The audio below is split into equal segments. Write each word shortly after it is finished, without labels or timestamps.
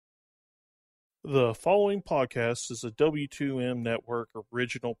The following podcast is a W2M Network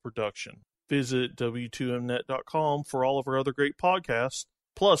original production. Visit W2Mnet.com for all of our other great podcasts,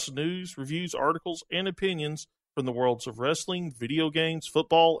 plus news, reviews, articles, and opinions from the worlds of wrestling, video games,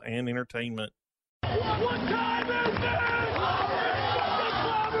 football, and entertainment. What time is it?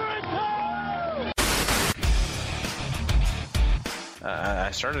 I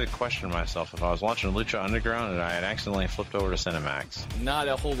started to question myself if I was watching Lucha Underground and I had accidentally flipped over to Cinemax. Not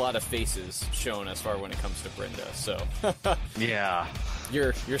a whole lot of faces shown as far when it comes to Brenda, so yeah,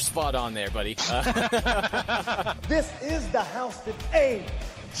 you're spot on there, buddy. This is the house that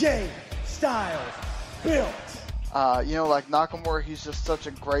AJ Styles built. Like Nakamura, he's just such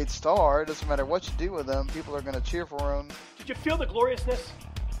a great star. It doesn't matter what you do with him, people are going to cheer for him. Did you feel the gloriousness?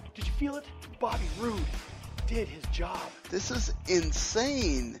 Did you feel it? Bobby Roode did his job. This is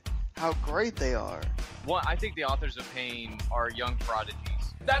insane how great they are. Well, I think the authors of pain are young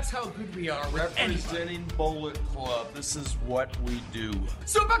prodigies. That's how good we are representing Bullet Club. This is what we do.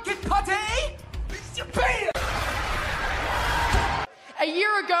 Super Kid Pate! Japan! A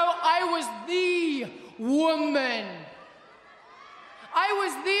year ago, I was the woman. I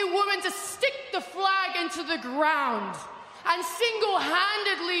was the woman to stick the flag into the ground and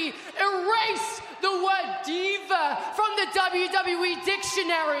single-handedly erase the word diva from the WWE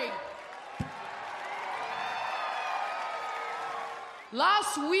dictionary.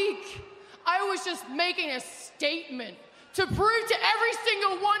 Last week, I was just making a statement to prove to every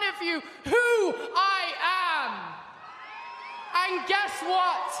single one of you who I am. And guess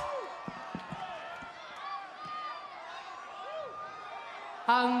what?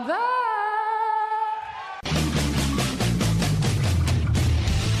 I'm there.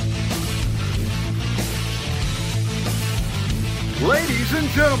 Ladies and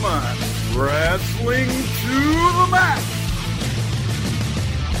gentlemen, wrestling to the max.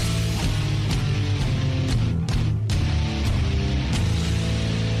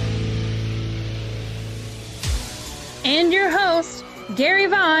 And your hosts, Gary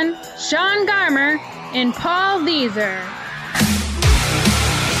Vaughn, Sean Garmer, and Paul Leeser.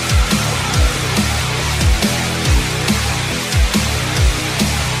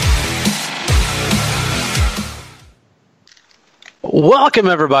 Welcome,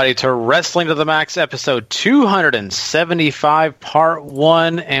 everybody, to Wrestling to the Max, episode 275, part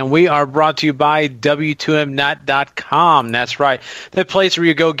 1, and we are brought to you by W2Mnet.com. That's right, the place where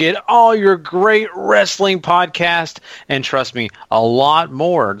you go get all your great wrestling podcasts, and trust me, a lot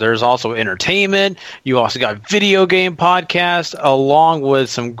more. There's also entertainment. You also got video game podcasts, along with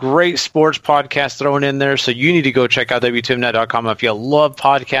some great sports podcasts thrown in there, so you need to go check out W2Mnet.com if you love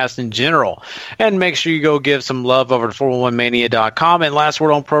podcasts in general. And make sure you go give some love over to 411mania.com. And Last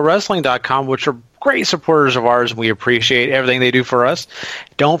Word on ProWrestling.com, which are great supporters of ours, and we appreciate everything they do for us.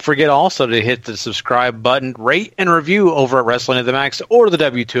 Don't forget also to hit the subscribe button, rate and review over at Wrestling to the Max or the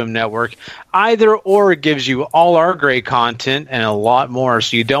W2M Network. Either or gives you all our great content and a lot more,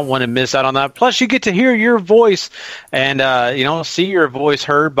 so you don't want to miss out on that. Plus, you get to hear your voice and see your voice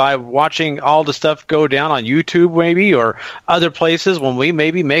heard by watching all the stuff go down on YouTube maybe or other places when we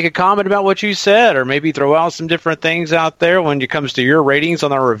maybe make a comment about what you said or maybe throw out some different things out there when it comes to your ratings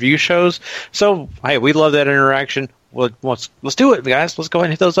on our review shows. So, hey, we love that interaction. Well, let's do it, guys. Let's go ahead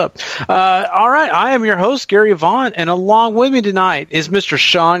and hit those up. All right, I am your host, Gary Vaughn, and along with me tonight is Mr.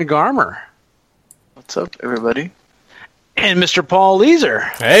 Sean Garmer. What's up, everybody? And Mr. Paul Leeser.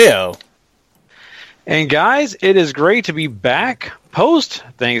 Heyo. And guys, it is great to be back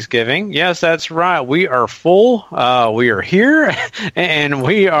post-Thanksgiving. Yes, that's right. We are full. We are here, and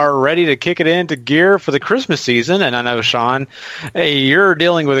we are ready to kick it into gear for the Christmas season. And I know, Sean, hey, you're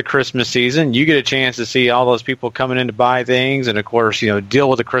dealing with the Christmas season. You get a chance to see all those people coming in to buy things and, of course, deal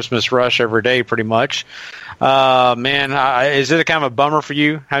with the Christmas rush every day pretty much. Is it a kind of a bummer for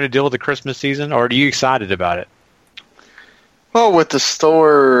you having to deal with the Christmas season, or are you excited about it? Well, with the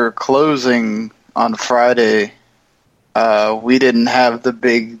store closing on Friday, we didn't have the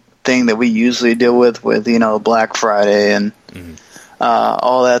big thing that we usually deal with Black Friday and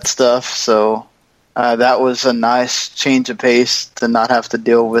all that stuff. So that was a nice change of pace to not have to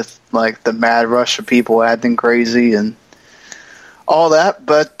deal with like the mad rush of people acting crazy and all that.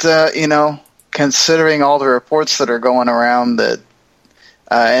 But considering all the reports that are going around that,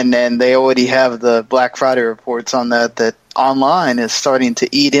 and then they already have the Black Friday reports on that online is starting to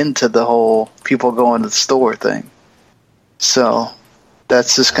eat into the whole people going to the store thing. So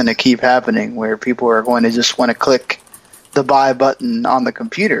that's just going to keep happening where people are going to just want to click the buy button on the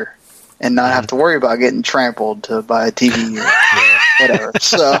computer and not have to worry about getting trampled to buy a TV whatever.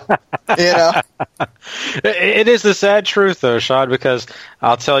 So, It is the sad truth, though, Sean, because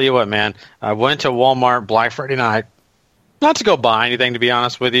I'll tell you what, man. I went to Walmart Black Friday night, not to go buy anything, to be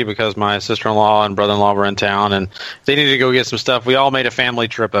honest with you, because my sister-in-law and brother-in-law were in town, and they needed to go get some stuff. We all made a family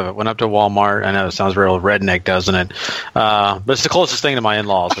trip of it. Went up to Walmart. I know it sounds real redneck, doesn't it? But it's the closest thing to my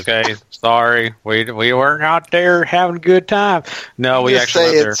in-laws, okay? Sorry. We weren't out there having a good time. No, we actually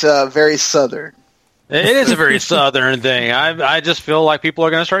went there. It's very southern. It is a very southern thing. I just feel like people are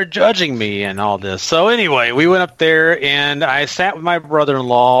going to start judging me and all this. So anyway, we went up there, and I sat with my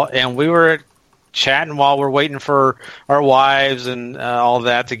brother-in-law, and we were chatting while we're waiting for our wives and all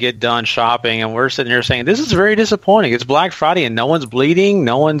that to get done shopping, and we're sitting here saying, this is very disappointing. It's Black Friday, and no one's bleeding.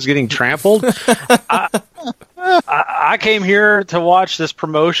 No one's getting trampled. I came here to watch this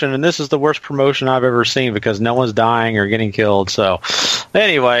promotion, and this is the worst promotion I've ever seen because no one's dying or getting killed. So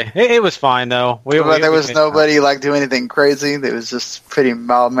anyway, it was fine, though. There was nobody doing anything crazy. It was just pretty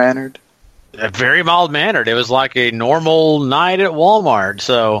mild-mannered. Very mild-mannered. It was like a normal night at Walmart.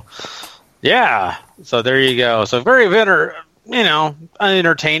 So, yeah. So there you go. So very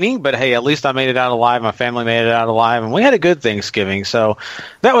unentertaining, but hey, at least I made it out alive. My family made it out alive, and we had a good Thanksgiving. So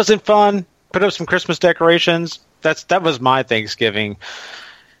that was fun. Put up some Christmas decorations. That was my Thanksgiving.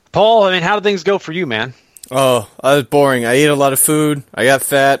 Paul, how did things go for you, man? Oh, I was boring. I ate a lot of food. I got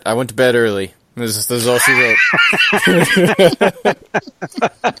fat. I went to bed early. This is all she wrote.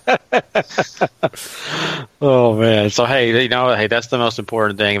 Oh, man. So, hey, that's the most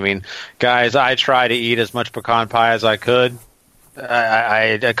important thing. Guys, I try to eat as much pecan pie as I could.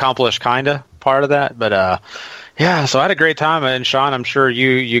 I accomplished kind of part of that, but yeah, so I had a great time. And Sean, I'm sure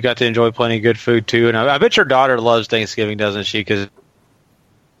you got to enjoy plenty of good food too. And I bet your daughter loves Thanksgiving, doesn't she? Because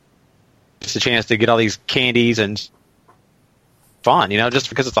it's a chance to get all these candies and fun, just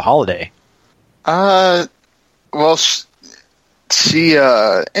because it's a holiday. Well, she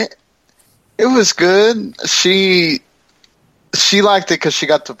it was good. She liked it because she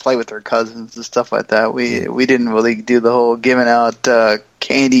got to play with her cousins and stuff like that. We didn't really do the whole giving out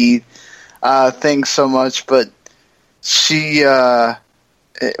candy thing so much, but we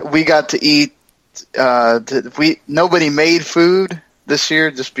got to eat. Nobody made food this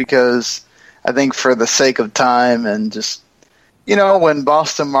year just because I think for the sake of time and just when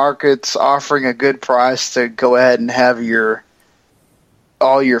Boston Market's offering a good price to go ahead and have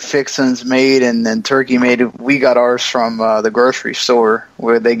all your fixins made and then turkey made. We got ours from the grocery store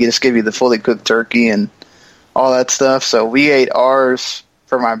where they just give you the fully cooked turkey and all that stuff. So we ate ours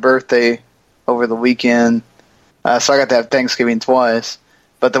for my birthday over the weekend. So I got to have Thanksgiving twice.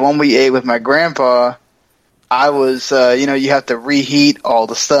 But the one we ate with my grandpa, I was, you have to reheat all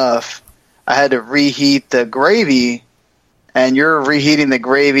the stuff. I had to reheat the gravy, and you're reheating the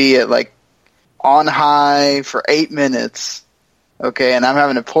gravy at on high for 8 minutes. Okay, and I'm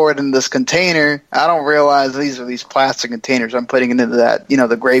having to pour it in this container. I don't realize these are these plastic containers I'm putting into that,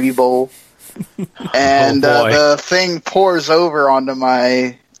 the gravy bowl. And the thing pours over onto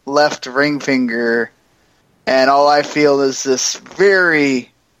my left ring finger, and all I feel is this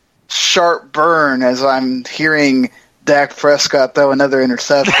very sharp burn as I'm hearing Dak Prescott throw another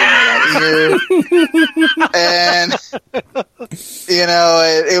interception in my ear. And,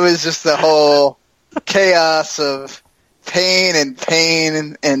 it was just the whole chaos of pain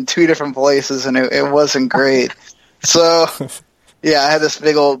in two different places, and it wasn't great. So, yeah, I had this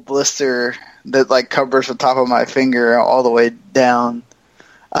big old blister that covers the top of my finger all the way down.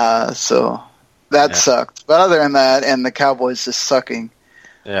 So that sucked. But other than that, and the Cowboys just sucking.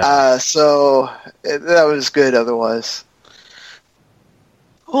 Yeah. So that was good otherwise.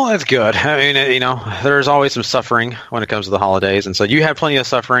 Well, that's good. There's always some suffering when it comes to the holidays, and so you had plenty of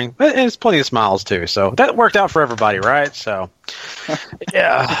suffering, but it's plenty of smiles too. So that worked out for everybody, right? So,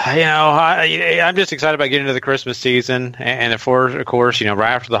 yeah, I'm just excited about getting into the Christmas season, and of course,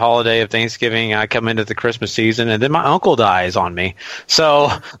 right after the holiday of Thanksgiving, I come into the Christmas season, and then my uncle dies on me. So,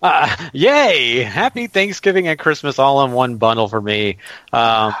 yay! Happy Thanksgiving and Christmas all in one bundle for me.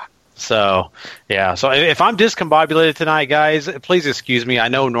 So, yeah. So if I'm discombobulated tonight, guys, please excuse me. I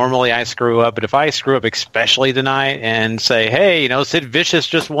know normally I screw up, but if I screw up especially tonight and say, hey, Sid Vicious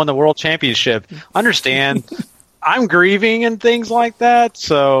just won the world championship, understand I'm grieving and things like that,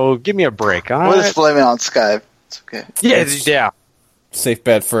 so give me a break. We'll just blame it on Skype. It's okay. Yeah. Safe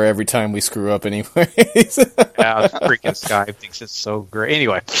bet for every time we screw up anyways. Yeah, freaking Skype thinks it's so great.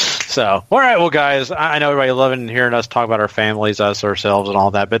 Anyway, So, all right, well, guys, I know everybody loving hearing us talk about our families, us, ourselves, and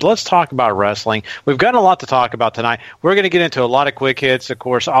all that, but let's talk about wrestling. We've got a lot to talk about tonight. We're going to get into a lot of quick hits, of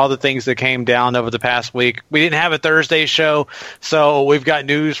course, all the things that came down over the past week. We didn't have a Thursday show, so we've got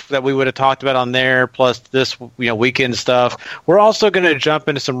news that we would have talked about on there, plus this weekend stuff. We're also going to jump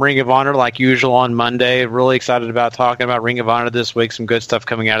into some Ring of Honor like usual on Monday. Really excited about talking about Ring of Honor this week, some good stuff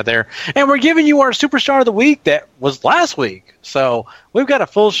coming out of there. And we're giving you our Superstar of the Week that was last week. So we've got a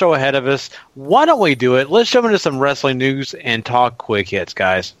full show ahead of us. Why don't we do it? Let's jump into some wrestling news and talk quick hits,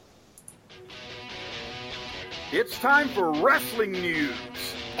 guys. It's time for wrestling news.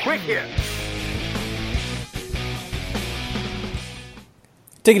 Quick hits.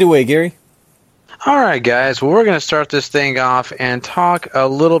 Take it away, Gary. All right, guys. Well, we're going to start this thing off and talk a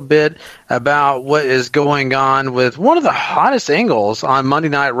little bit about what is going on with one of the hottest angles on Monday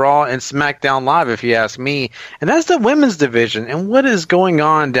Night Raw and SmackDown Live, if you ask me, and that's the women's division and what is going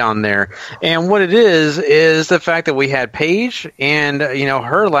on down there. And what it is the fact that we had Paige and,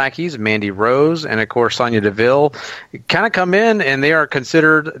 her lackeys, Mandy Rose and, of course, Sonya Deville, kind of come in, and they are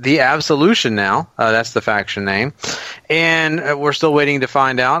considered the Absolution now. That's the faction name. And we're still waiting to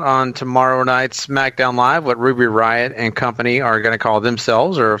find out on tomorrow night's SmackDown Live what Ruby Riott and company are going to call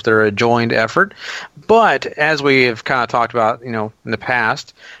themselves, or if they're a joint effort. But as we have kind of talked about, in the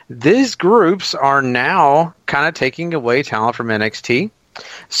past, these groups are now kind of taking away talent from NXT.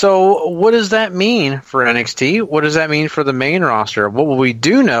 So what does that mean for NXT? What does that mean for the main roster? What we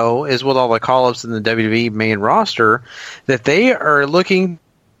do know is with all the call-ups in the WWE main roster, that they are looking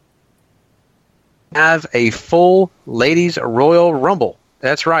to have a full Ladies Royal Rumble.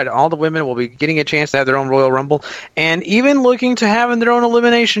 That's right. All the women will be getting a chance to have their own Royal Rumble, and even looking to having their own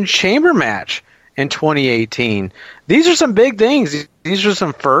Elimination Chamber match in 2018. These are some big things. These are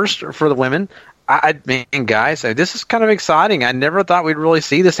some firsts for the women. I mean, guys, this is kind of exciting. I never thought we'd really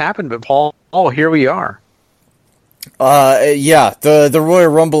see this happen, but Paul, here we are. Yeah, the Royal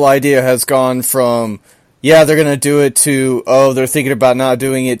Rumble idea has gone from, they're going to do it to, they're thinking about not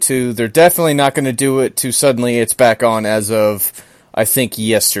doing it to, they're definitely not going to do it to suddenly it's back on as of, I think,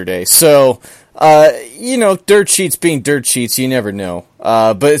 yesterday. So, dirt sheets being dirt sheets, you never know.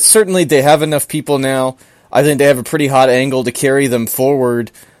 But certainly they have enough people now. I think they have a pretty hot angle to carry them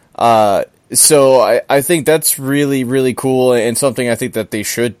forward. So I think that's really, really cool and something I think that they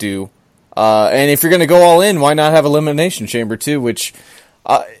should do. And if you're going to go all in, why not have Elimination Chamber too, which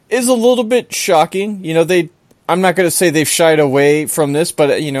is a little bit shocking. I'm not going to say they've shied away from this,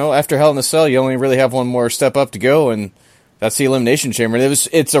 but after Hell in a Cell, you only really have one more step up to go, and that's the Elimination Chamber.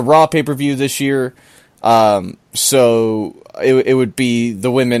 It's a Raw pay-per-view this year, so it would be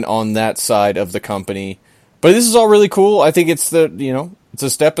the women on that side of the company. But this is all really cool. I think it's it's a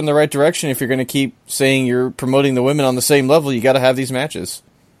step in the right direction. If you're going to keep saying you're promoting the women on the same level, you got to have these matches.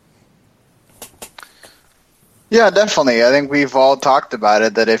 Yeah, definitely. I think we've all talked about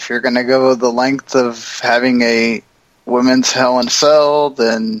it, that if you're going to go the length of having a women's Hell in a Cell,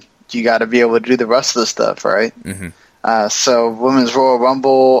 then you got to be able to do the rest of the stuff, right? Mm-hmm. So Women's Royal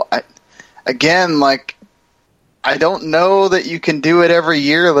Rumble, I don't know that you can do it every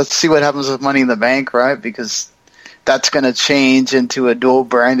year. Let's see what happens with Money in the Bank, right? Because that's going to change into a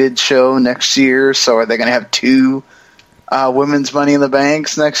dual-branded show next year. So are they going to have two women's Money in the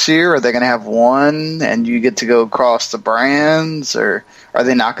Banks next year? Or are they going to have one and you get to go across the brands? Or are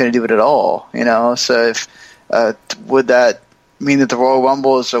they not going to do it at all? So if would that mean that the Royal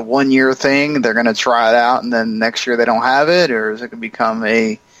Rumble is a one-year thing? They're going to try it out and then next year they don't have it? Or is it going to become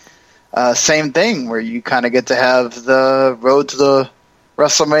a same thing where you kind of get to have the road to the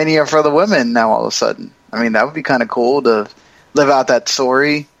WrestleMania for the women now all of a sudden? I mean, that would be kind of cool to live out that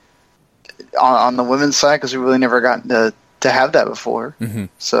story on the women's side, because we've really never gotten to have that before. Mm-hmm.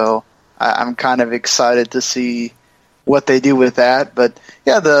 So I'm kind of excited to see what they do with that. But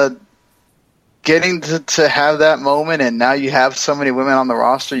yeah, the getting to have that moment, and now you have so many women on the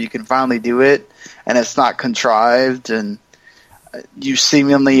roster, you can finally do it, and it's not contrived, and you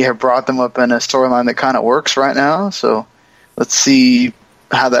seemingly have brought them up in a storyline that kind of works right now. So let's see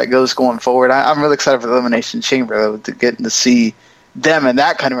how that goes going forward. I'm really excited for the Elimination Chamber, though, to get to see them in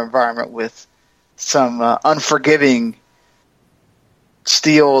that kind of environment with some unforgiving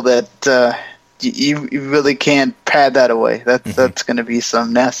steel that you really can't pad that away. That's going to be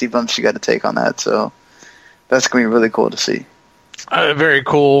some nasty bumps you got to take on that. So that's going to be really cool to see. Very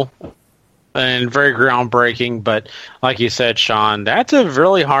cool and very groundbreaking. But like you said, Sean, that's a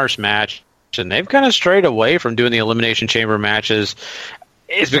really harsh match, and they've kind of strayed away from doing the Elimination Chamber matches.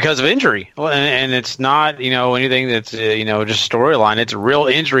 It's because of injury, and it's not anything that's just storyline. It's real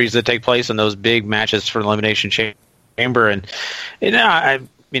injuries that take place in those big matches for Elimination Chamber, and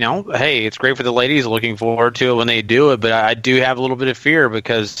hey, it's great for the ladies. Looking forward to it when they do it, but I do have a little bit of fear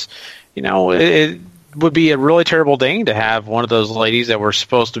because, it would be a really terrible thing to have one of those ladies that were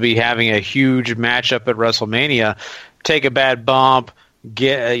supposed to be having a huge matchup at WrestleMania take a bad bump,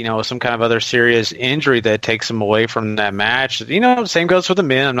 get some kind of other serious injury that takes them away from that match. Same goes for the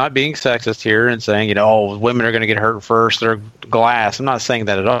men. I'm not being sexist here and saying women are going to get hurt first. They're glass. I'm not saying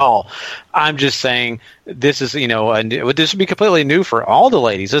that at all. I'm just saying this is this would be completely new for all the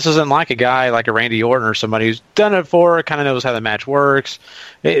ladies. This isn't like a guy like a Randy Orton or somebody who's done it before, kind of knows how the match works.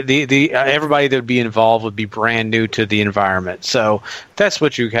 Everybody that would be involved would be brand new to the environment. So that's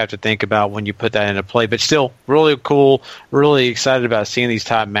what you have to think about when you put that into play. But still, really cool, really excited about seeing these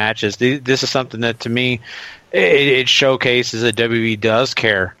top matches. This is something that, to me, it showcases that WWE does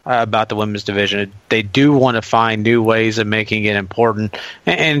care about the women's division. They do want to find new ways of making it important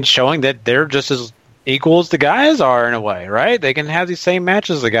and showing that they're just as equal as the guys are in a way, right? They can have these same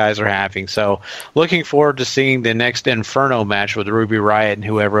matches the guys are having. So looking forward to seeing the next Inferno match with Ruby Riott and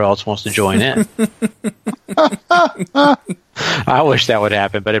whoever else wants to join in. I wish that would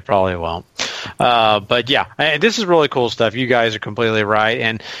happen, but it probably won't. But yeah, this is really cool stuff. You guys are completely right.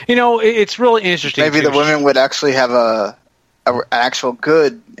 And, it's really interesting. Maybe the women would actually have an actual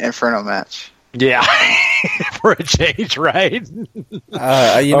good Inferno match. Yeah, for a change, right?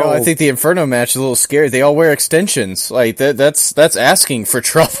 I think the Inferno match is a little scary. They all wear extensions. Like that's asking for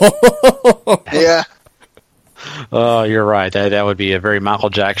trouble. Yeah. Oh, you're right. That would be a very Michael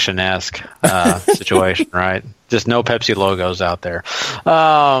Jackson-esque situation, right? Just no Pepsi logos out there.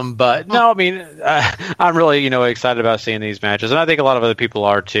 But no, I mean, I'm really, excited about seeing these matches, and I think a lot of other people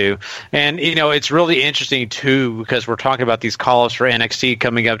are too. And, it's really interesting too, because we're talking about these call-ups for NXT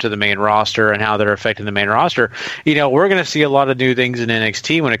coming up to the main roster and how they're affecting the main roster. We're going to see a lot of new things in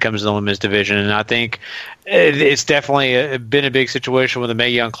NXT when it comes to the women's division, and I think it's definitely been a big situation with the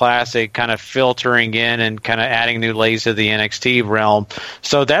Mae Young Classic kind of filtering in and kind of adding new ladies to the NXT realm.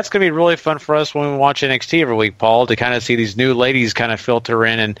 So that's going to be really fun for us when we watch NXT every week, Paul, to kind of see these new ladies kind of filter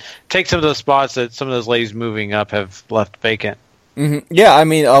in and take some of those spots that some of those ladies moving up have left vacant. Mm-hmm. Yeah, I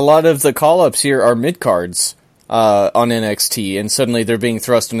mean, a lot of the call-ups here are mid-cards on NXT, and suddenly they're being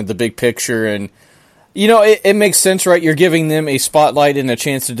thrust into the big picture, and it makes sense, right? You're giving them a spotlight and a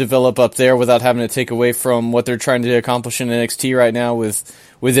chance to develop up there without having to take away from what they're trying to accomplish in NXT right now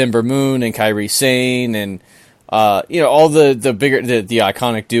with Ember Moon and Kairi Sane and all the bigger the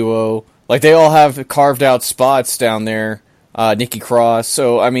iconic duo. Like, they all have carved out spots down there. Nikki Cross.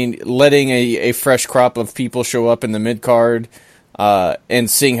 So I mean, letting a fresh crop of people show up in the mid card and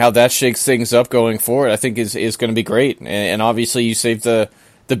seeing how that shakes things up going forward, I think is going to be great. And obviously, you save the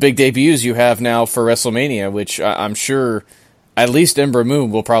big debuts you have now for WrestleMania, which I'm sure at least Ember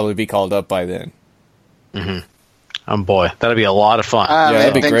Moon will probably be called up by then. Mm-hmm. Oh boy, that'll be a lot of fun. I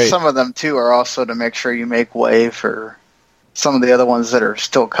think great. Some of them too are also to make sure you make way for some of the other ones that are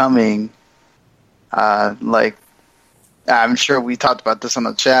still coming. Like, I'm sure we talked about this on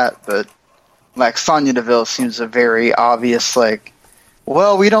the chat, but like Sonya Deville seems a very obvious, like,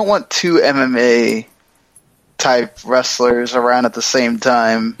 well, we don't want two MMA type wrestlers around at the same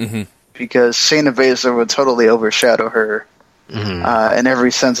time because Shayna Baszler would totally overshadow her in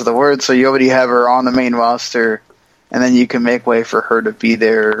every sense of the word. So you already have her on the main roster, and then you can make way for her to be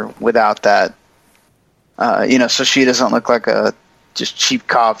there without that. So she doesn't look like a just cheap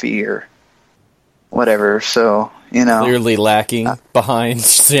coffee or whatever. So, clearly lacking behind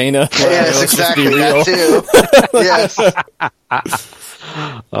Shayna. Yes, exactly. That too. Yes.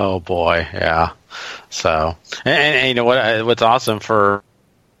 Oh boy, yeah. So, and what's awesome for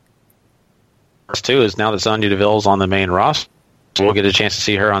us too is now that Sonya Deville's on the main roster, we'll get a chance to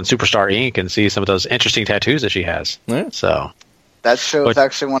see her on Superstar Inc. and see some of those interesting tattoos that she has. Yeah. So that show is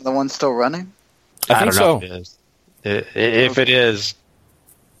actually one of the ones still running. I think don't know if it is. If it is,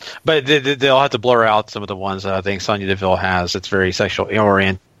 but they'll have to blur out some of the ones that I think Sonya Deville has. It's very sexual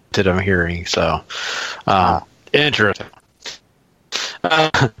oriented, I'm hearing. So, interesting.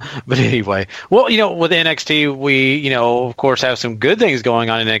 But anyway, well, with NXT, we, of course, have some good things going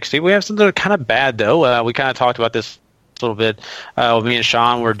on in NXT. We have some that are kind of bad, though. We kind of talked about this a little bit. Me and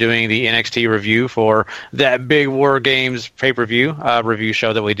Sean were doing the NXT review for that big War Games pay-per-view review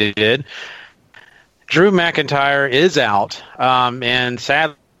show that we did. Drew McIntyre is out, and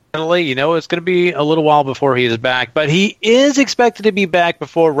sadly, it's going to be a little while before he is back, but he is expected to be back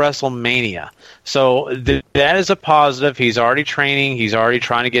before WrestleMania. So that is a positive. He's already training. He's already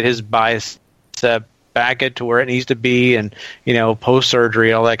trying to get his bicep back it to where it needs to be, and post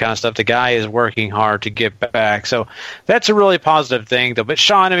surgery, all that kind of stuff. The guy is working hard to get back, so that's a really positive thing, though. But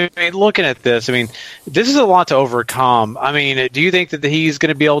Sean, I mean, looking at this, I mean, this is a lot to overcome. I mean, do you think that he's going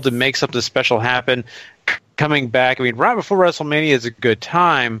to be able to make something special happen coming back? I mean, right before WrestleMania is a good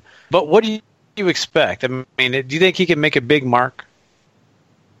time, but what do you expect? I mean, do you think he can make a big mark?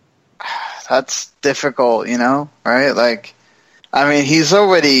 That's difficult, right? Like, I mean,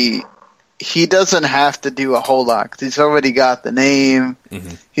 he doesn't have to do a whole lot. He's already got the name.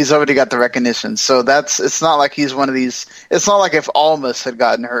 Mm-hmm. He's already got the recognition. So it's not like he's one of these, it's not like if Almas had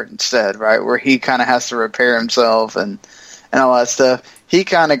gotten hurt instead, right? Where he kind of has to repair himself and all that stuff. He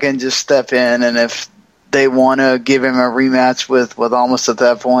kind of can just step in, and if they want to give him a rematch with Almas at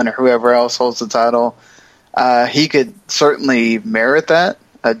that point, or whoever else holds the title, he could certainly merit that,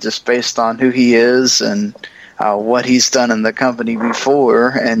 just based on who he is and what he's done in the company before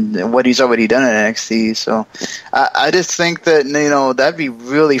and what he's already done in NXT. So I just think that, that'd be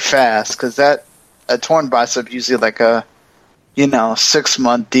really fast, because a torn bicep usually like a,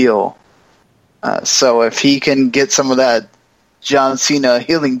 6-month deal. So if he can get some of that John Cena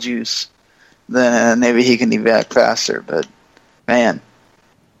healing juice, then maybe he can be back faster. But, man.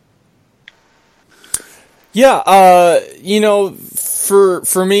 Yeah,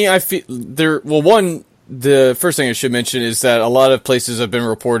 for me, I feel the first thing I should mention is that a lot of places have been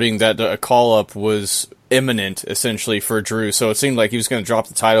reporting that a call-up was imminent, essentially, for Drew. So it seemed like he was going to drop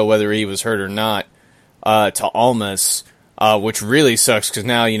the title whether he was hurt or not to Almas, which really sucks, because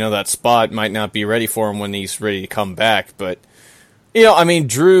now, that spot might not be ready for him when he's ready to come back. But, I mean,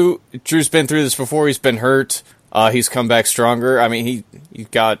 Drew's been through this before. He's been hurt. He's come back stronger. I mean, he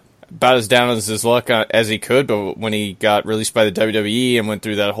got about as down as his luck as he could, but when he got released by the WWE and went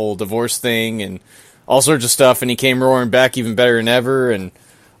through that whole divorce thing and all sorts of stuff, and he came roaring back even better than ever, and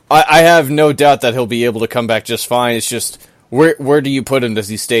I have no doubt that he'll be able to come back just fine. It's just, where do you put him? Does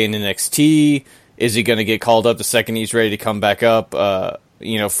he stay in NXT? Is he going to get called up the second he's ready to come back up,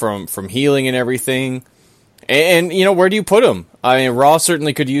 from healing and everything? And where do you put him? I mean, Raw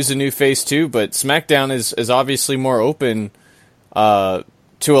certainly could use a new face too, but SmackDown is obviously more open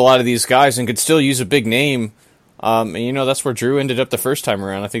to a lot of these guys and could still use a big name. And, that's where Drew ended up the first time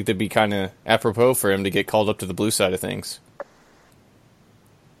around. I think that'd be kind of apropos for him to get called up to the blue side of things.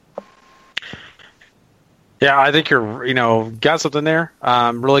 Yeah, I think you're, got something there.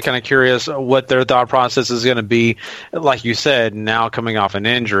 I'm really kind of curious what their thought process is going to be. Like you said, now coming off an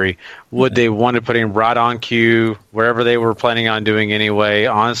injury, would they want to put him right on cue, wherever they were planning on doing anyway,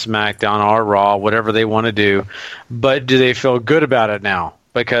 on SmackDown or Raw, whatever they want to do. But do they feel good about it now?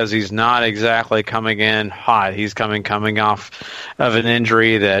 Because he's not exactly coming in hot. He's coming off of an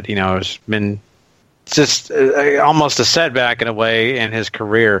injury that, has been just almost a setback in a way in his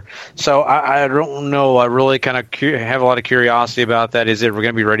career. So I don't know. I really kind of have a lot of curiosity about that. Is it we're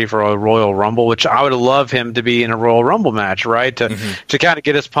going to be ready for a Royal Rumble, which I would love him to be in a Royal Rumble match, right? To kind of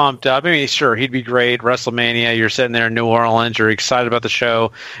get us pumped up. I mean, sure, he'd be great. WrestleMania, you're sitting there in New Orleans, you're excited about the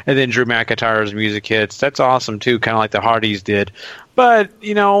show, and then Drew McIntyre's music hits. That's awesome too, kind of like the Hardys did. But,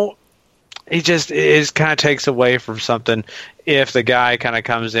 he just kind of takes away from something if the guy kind of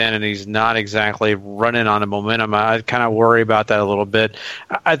comes in and he's not exactly running on a momentum. I kind of worry about that a little bit.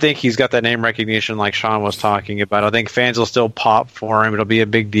 I think he's got that name recognition like Sean was talking about. I think fans will still pop for him. It'll be a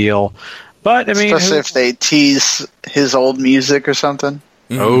big deal. But, I mean... Especially if they tease his old music or something.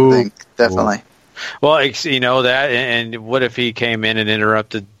 Oh. I think, definitely. Well, that, and what if he came in and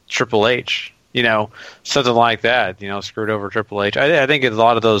interrupted Triple H? Something like that, screwed over Triple H. I think a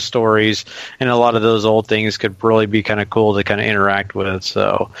lot of those stories and a lot of those old things could really be kind of cool to kind of interact with.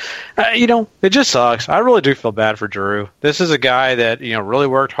 So, it just sucks. I really do feel bad for Drew. This is a guy that, really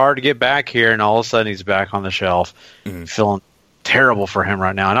worked hard to get back here, and all of a sudden he's back on the shelf. Feeling terrible for him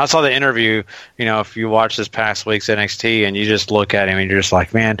right now. And I saw the interview, if you watch this past week's NXT and you just look at him and you're just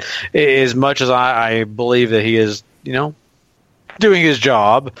like, man, as much as I believe that he is, doing his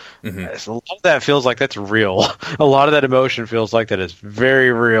job, a lot of that feels like that's real. A lot of that emotion feels like that is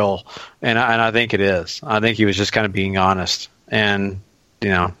very real, and I think it is. I think he was just kind of being honest, and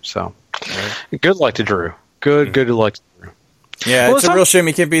so good luck to Drew. Good luck to Drew. Yeah, well, it's a real shame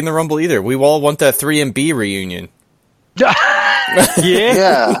he can't be in the Rumble either. We all want that 3MB reunion.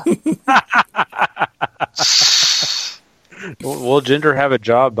 Yeah. Will Jinder have a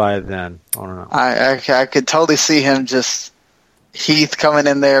job by then? I don't know. I could totally see him just Heath coming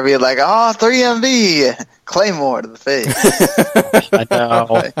in there being like, 3MB, Claymore to the face. I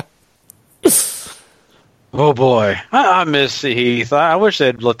know. Oh, boy. I miss Heath. I wish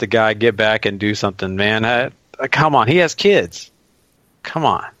they'd let the guy get back and do something, man. Come on. He has kids. Come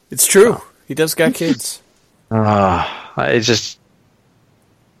on. It's true. He does got kids. It's just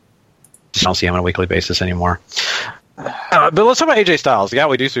don't see him on a weekly basis anymore. But let's talk about AJ Styles, the guy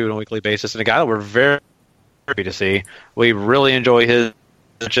we do see on a weekly basis, and a guy that we're very happy to see. We really enjoy his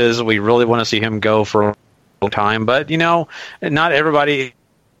matches. We really want to see him go for a long time. But, not everybody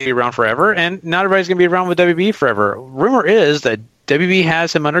is around forever, and not everybody's going to be around with WB forever. Rumor is that WB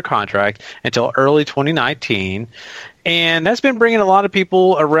has him under contract until early 2019, and that's been bringing a lot of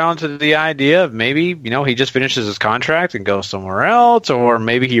people around to the idea of maybe, he just finishes his contract and goes somewhere else, or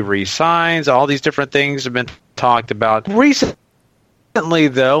maybe he re-signs. All these different things have been talked about recently,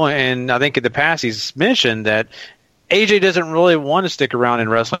 though, and I think in the past he's mentioned that AJ doesn't really want to stick around in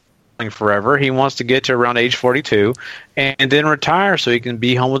wrestling forever. He wants to get to around age 42 and then retire so he can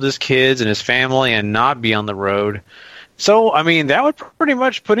be home with his kids and his family and not be on the road. So, that would pretty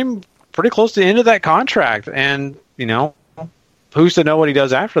much put him pretty close to the end of that contract. And, who's to know what he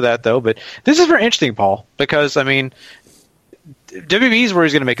does after that, though. But this is very interesting, Paul, because, WB is where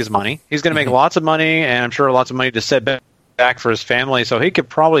he's going to make his money. He's going to make lots of money, and I'm sure lots of money to set back for his family. So he could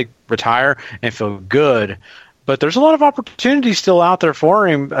probably retire and feel good. But there's a lot of opportunities still out there for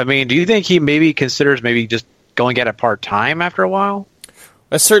him. Do you think he maybe considers just going at it part-time after a while?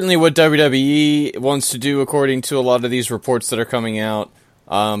 That's certainly what WWE wants to do, according to a lot of these reports that are coming out,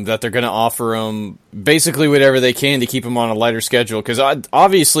 that they're going to offer him basically whatever they can to keep him on a lighter schedule, because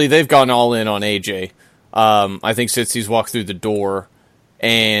obviously they've gone all in on AJ. I think since he's walked through the door,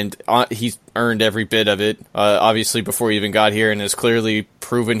 and he's earned every bit of it, obviously before he even got here, and has clearly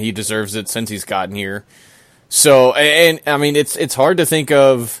proven he deserves it since he's gotten here. So, it's hard to think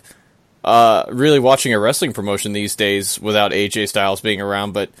of really watching a wrestling promotion these days without AJ Styles being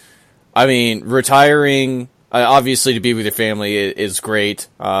around, but retiring, obviously to be with your family is great.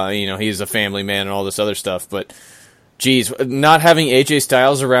 He's a family man and all this other stuff, but geez, not having AJ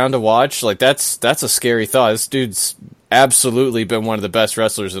Styles around to watch, that's a scary thought. This dude's absolutely been one of the best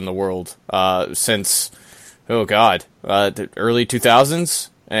wrestlers in the world since the early 2000s,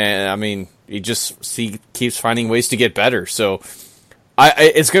 and he keeps finding ways to get better. So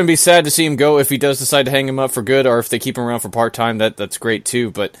it's going to be sad to see him go if he does decide to hang him up for good, or if they keep him around for part-time. That's great too,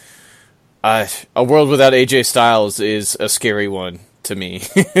 but a world without AJ Styles is a scary one to me.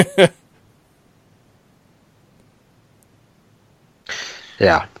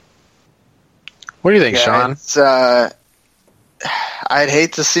 Yeah. What do you think, Sean? I'd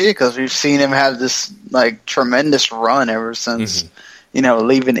hate to see it, because we've seen him have this tremendous run ever since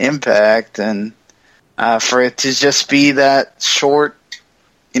leaving Impact, and for it to just be that short,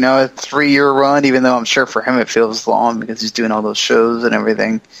 a 3-year run, even though I'm sure for him it feels long because he's doing all those shows and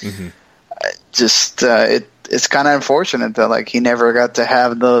everything. Mm-hmm. It's kind of unfortunate that he never got to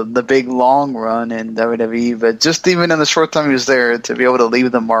have the big long run in WWE, but just even in the short time he was there, to be able to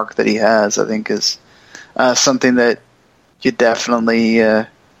leave the mark that he has, I think is something that you definitely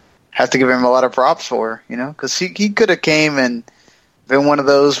have to give him a lot of props for, because he could have came and been one of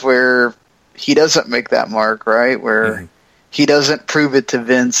those where he doesn't make that mark, right? Where he doesn't prove it to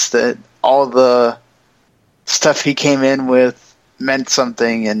Vince that all the stuff he came in with meant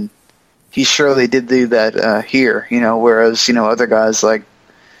something, and he surely did do that here, whereas, other guys like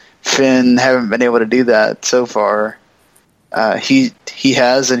Finn haven't been able to do that so far. He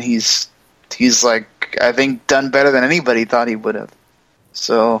has, and he's I think done better than anybody thought he would have.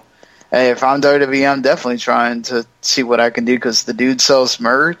 So, hey, if I'm WWE, I'm definitely trying to see what I can do, because the dude sells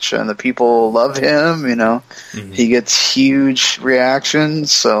merch and the people love him, He gets huge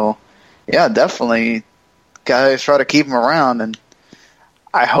reactions. So, yeah, definitely gotta try to keep him around, and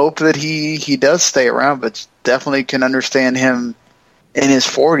I hope that he does stay around, but definitely can understand him in his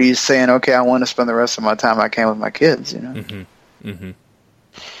 40s saying, okay, I want to spend the rest of my time I can with my kids, Mm-hmm. Mm-hmm.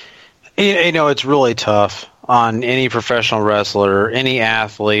 It's really tough on any professional wrestler, any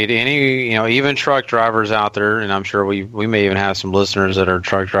athlete, any, even truck drivers out there, and I'm sure we may even have some listeners that are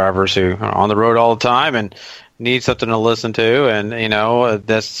truck drivers who are on the road all the time and need something to listen to, and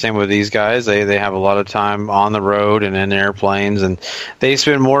that's the same with these guys. They have a lot of time on the road and in airplanes, and they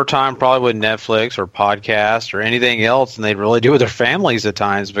spend more time probably with Netflix or podcasts or anything else than they really do with their families at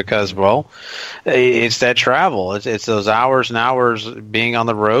times, because it's that travel, it's those hours and hours being on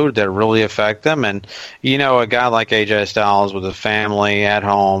the road that really affect them. And a guy like AJ Styles with a family at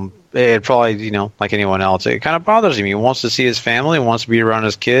home, it probably, like anyone else, it kind of bothers him. He wants to see his family, wants to be around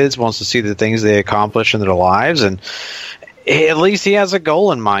his kids, wants to see the things they accomplish in their lives, and at least he has a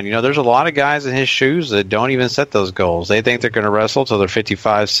goal in mind. There's a lot of guys in his shoes that don't even set those goals. They think they're going to wrestle till they're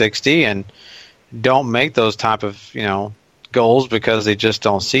 55, 60, and don't make those type of, goals because they just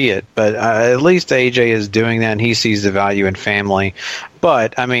don't see it. But at least AJ is doing that, and he sees the value in family.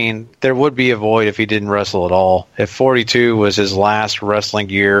 But, I mean, there would be a void if he didn't wrestle at all. If 42 was his last wrestling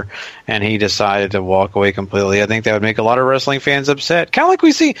year and he decided to walk away completely, I think that would make a lot of wrestling fans upset. Kind of like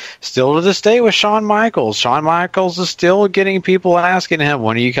we see still to this day with Shawn Michaels. Shawn Michaels is still getting people asking him,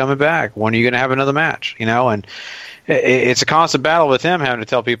 when are you coming back? When are you going to have another match? You know, and it's a constant battle with him having to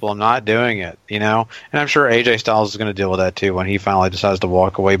tell people I'm not doing it, you know. And I'm sure AJ Styles is going to deal with that too when he finally decides to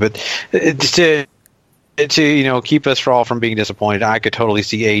walk away. But to you know, keep us all from being disappointed, I could totally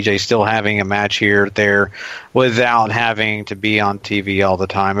see AJ still having a match here or there without having to be on TV all the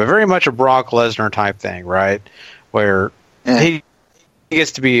time. But very much a Brock Lesnar type thing, right? Where he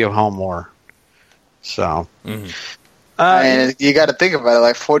gets to be at home more. So, and you got to think about it.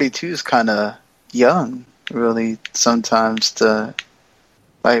 Like 42 is kind of young, really. Sometimes to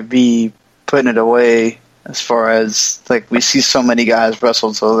like be putting it away. As far as like we see so many guys wrestle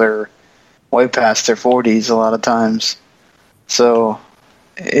until they're way past their 40s a lot of times. So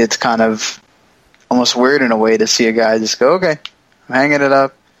it's kind of almost weird in a way to see a guy just go, okay, I'm hanging it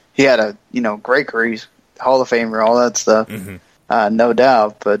up. He had a, you know, great career, Hall of Famer, all that stuff, no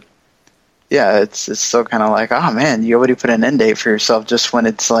doubt. But yeah, it's still kind of like, oh man, you already put an end date for yourself just when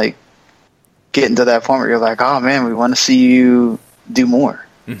it's like getting to that point where you're like, oh man, we want to see you do more.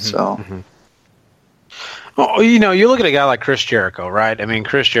 So. Well, you know, you look at a guy like Chris Jericho, right? I mean,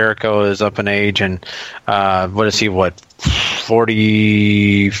 Chris Jericho is up in age, and what is he,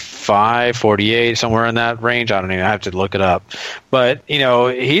 45, 48, somewhere in that range? I don't even, I have to look it up. But, you know,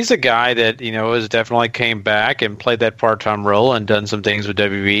 he's a guy that, you know, has definitely came back and played that part-time role and done some things with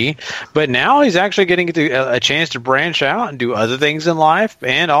WWE. But now he's actually getting a chance to branch out and do other things in life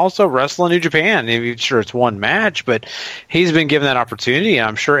and also wrestle in New Japan. I'm sure it's one match, but he's been given that opportunity. And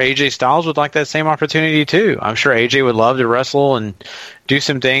I'm sure AJ Styles would like that same opportunity too. I'm sure AJ would love to wrestle and do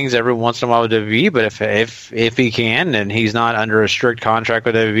some things every once in a while with WWE, but if he can and he's not under a strict contract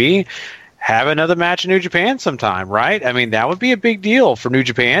with WWE, have another match in New Japan sometime, right? I mean, that would be a big deal for New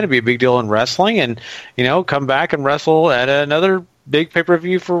Japan. It'd be a big deal in wrestling, and you know, come back and wrestle at another big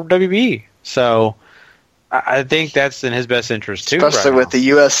pay-per-view for WWE. So I think that's in his best interest too, especially with the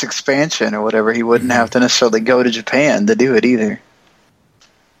U.S. expansion or whatever. He wouldn't have to necessarily go to Japan to do it either.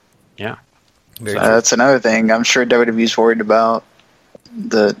 Yeah, so that's another thing. I'm sure WWE's worried about.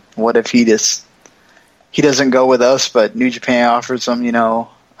 What if he doesn't go with us, but New Japan offers him, you know,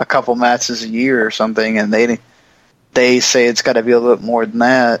 a couple matches a year or something, and they say it's got to be a little bit more than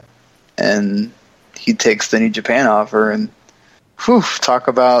that, and he takes the New Japan offer, and talk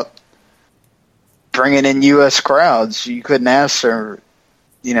about bringing in U.S. crowds. You couldn't ask for,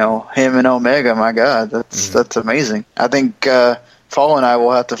 you know, him and Omega. My God, that's amazing. I think Paul and I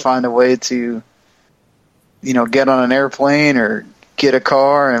will have to find a way to, you know, get on an airplane or get a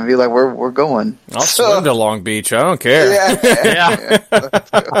car and be like, we're going. I'll swim to Long Beach. I don't care. Yeah.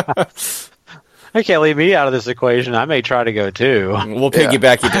 I can't leave me out of this equation. I may try to go too. We'll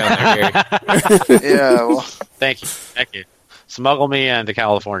piggyback you down there, Gary. Yeah. Well, thank you. Smuggle me into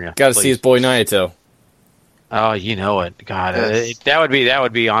California. Got to see his boy Naito. Oh, you know it. God, that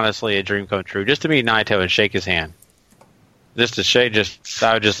would be honestly a dream come true. Just to meet Naito and shake his hand. Just to shake.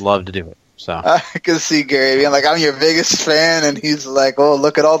 I would just love to do it. So I can see Gary being like, I'm your biggest fan, and he's like, oh,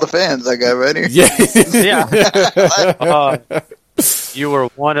 look at all the fans I got right here. Yeah. You were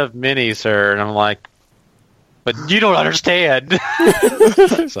one of many, sir. And I'm like, but you don't understand.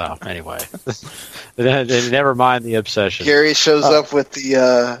 So anyway, never mind the obsession. Gary shows up with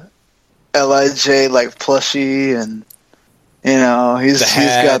the LIJ like plushie, and you know he's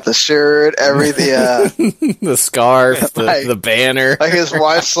got the shirt, everything, the scarf, the banner. Like his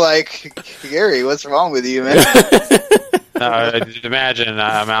wife's like, Gary, what's wrong with you, man? Imagine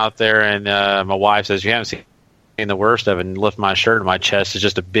I'm out there and my wife says, you haven't seen the worst of it, and lift my shirt and my chest is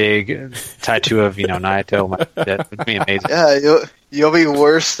just a big tattoo of, you know, Naito. That would be amazing. Yeah, you'll be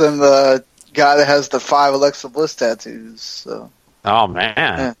worse than the guy that has the 5 Alexa Bliss tattoos. So. Oh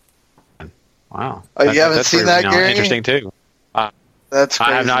man, wow! Oh, you haven't seen that, Gary? Interesting too. That's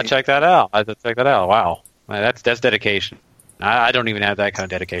crazy. I have not checked that out. I have to check that out. Wow, that's dedication. I don't even have that kind of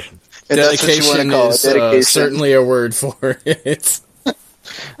dedication. Dedication is certainly a word for it.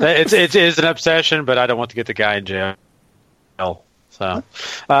 It is an obsession, but I don't want to get the guy in jail. So,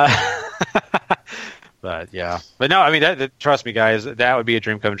 but yeah, but no, I mean, trust me, guys, that would be a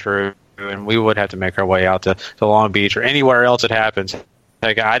dream come true, and we would have to make our way out to Long Beach or anywhere else it happens.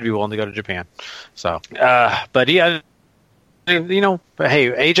 Like, I'd be willing to go to Japan. So, but yeah, you know,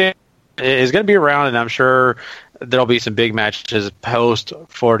 hey, AJ is going to be around, and I'm sure there'll be some big matches post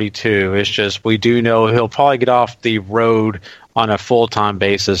 42. It's just we do know he'll probably get off the road on a full-time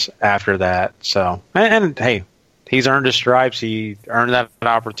basis after that. So, and hey, he's earned his stripes. He earned that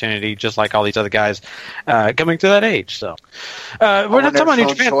opportunity, just like all these other guys coming to that age. So, we're not talking about New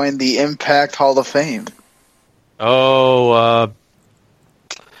Japan. Join the Impact Hall of Fame. Oh,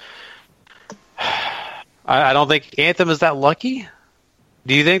 I don't think Anthem is that lucky.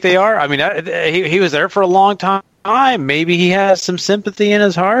 Do you think they are? I mean, he was there for a long time. Maybe he has some sympathy in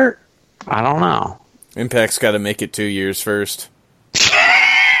his heart. I don't know. Impact's got to make it 2 years first.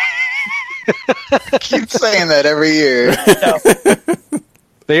 Keep saying that every year.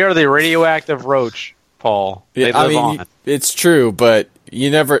 They are the radioactive roach, Paul. They live on. It's true, but you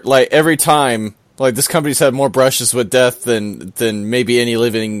never, like, every time, like, this company's had more brushes with death than maybe any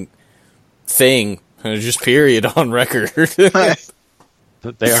living thing, just period, on record.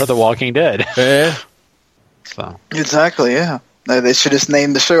 They are the Walking Dead. Yeah. So. Exactly, yeah. They should just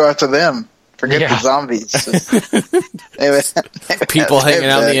name the show after them. Forget the zombies. People hanging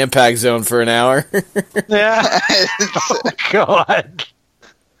out in the impact zone for an hour. Yeah. Oh, God.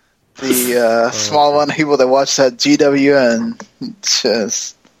 The small one people that watch that GWN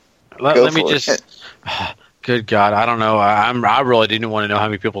just let me just. Good God, I don't know. I really didn't want to know how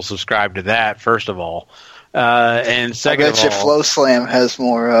many people subscribe to that. First of all, and second of all, I bet you Flow Slam has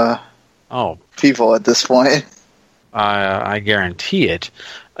more. People at this point. I guarantee it.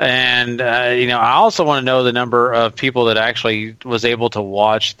 And, I also want to know the number of people that actually was able to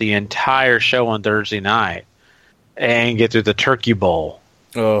watch the entire show on Thursday night and get through the Turkey Bowl.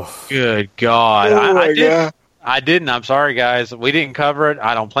 Oh. Good God. God. I didn't. I'm sorry, guys. We didn't cover it.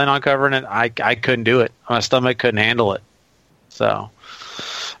 I don't plan on covering it. I couldn't do it. My stomach couldn't handle it. So,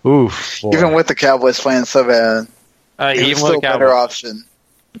 oof. Boy. Even with the Cowboys playing so bad, even with still a better option.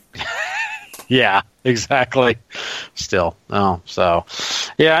 Yeah, exactly. Still. So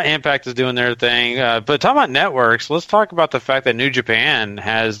yeah, Impact is doing their thing. But talking about networks, let's talk about the fact that New Japan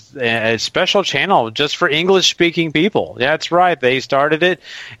has a special channel just for English-speaking people. Yeah, that's right. They started it.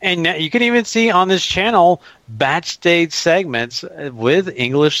 And you can even see on this channel backstage segments with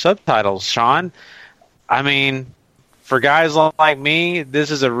English subtitles. Sean, I mean, for guys like me,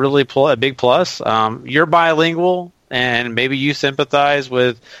 this is a really a big plus. You're bilingual, and maybe you sympathize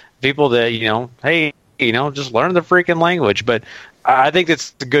with people that, hey, just learn the freaking language. But I think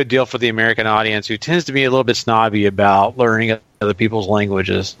it's a good deal for the American audience who tends to be a little bit snobby about learning other people's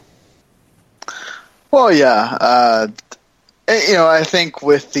languages. Well, yeah. I think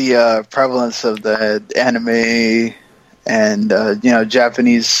with the prevalence of the anime and,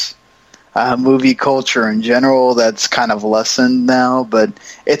 Japanese movie culture in general, that's kind of lessened now. But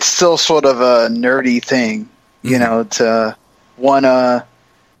it's still sort of a nerdy thing, to want to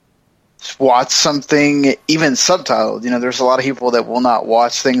watch something, even subtitled. There's a lot of people that will not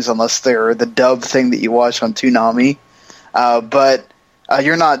watch things unless they're the dub thing that you watch on Toonami. But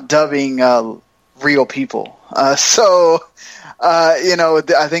you're not dubbing real people. I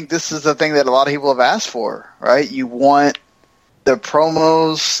think this is the thing that a lot of people have asked for, right? You want the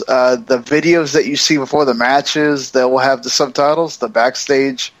promos, the videos that you see before the matches that will have the subtitles, the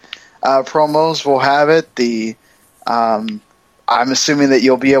backstage promos will have it. I'm assuming that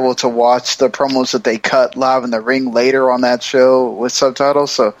you'll be able to watch the promos that they cut live in the ring later on that show with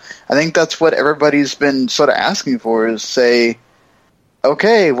subtitles. So I think that's what everybody's been sort of asking for, is say,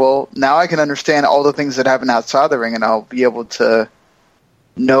 okay, well, now I can understand all the things that happen outside the ring, and I'll be able to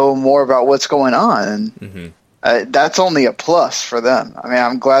know more about what's going on. And that's only a plus for them. I mean,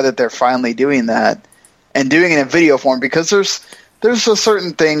 I'm glad that they're finally doing that and doing it in video form, because there's a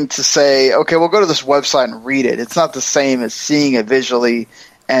certain thing to say, okay, we'll go to this website and read it. It's not the same as seeing it visually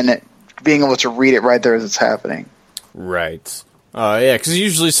and being able to read it right there as it's happening. Right. Yeah, because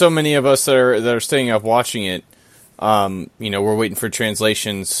usually so many of us that are staying up watching it, we're waiting for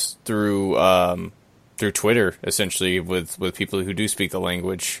translations through Twitter, essentially, with people who do speak the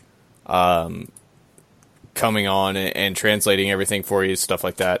language, coming on and translating everything for you, stuff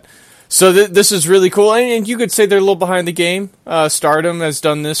like that. So this is really cool, and you could say they're a little behind the game. Stardom has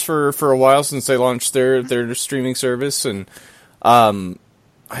done this for a while since they launched their streaming service, and I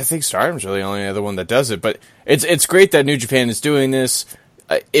think Stardom's really the only other one that does it. But it's great that New Japan is doing this.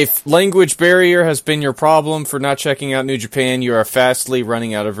 If language barrier has been your problem for not checking out New Japan, you are fastly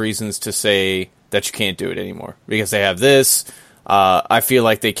running out of reasons to say that you can't do it anymore, because they have this. I feel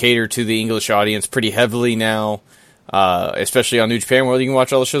like they cater to the English audience pretty heavily now. Especially on New Japan World, you can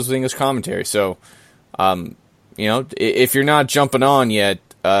watch all the shows with English commentary. So, if you're not jumping on yet,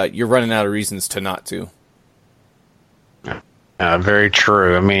 you're running out of reasons to not to. Very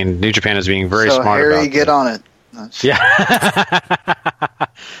true. I mean, New Japan is being very smart Harry, about it. get on it. Yeah.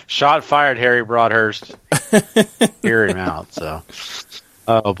 Shot fired, Harry Broadhurst. Hear him out. So,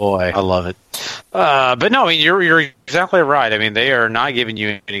 oh boy, I love it. But no, I mean, you're exactly right. I mean, they are not giving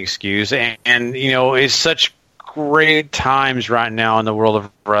you any excuse, and you know, it's such great times right now in the world of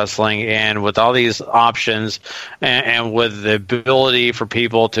wrestling, and with all these options, and with the ability for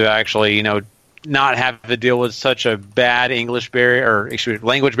people to actually, you know, not have to deal with such a bad English barrier, or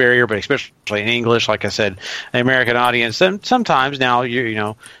language barrier, but especially in English, like I said, the American audience. And sometimes now, you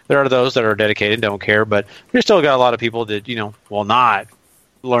know, there are those that are dedicated, don't care, but there's still got a lot of people that, you know, will not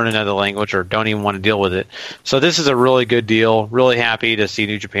learn another language or don't even want to deal with it. So this is a really good deal. Really happy to see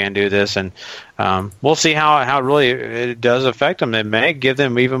New Japan do this, and we'll see how really it does affect them. It may give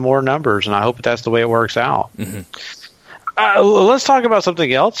them even more numbers, and I hope that's the way it works out. Mm-hmm. Let's talk about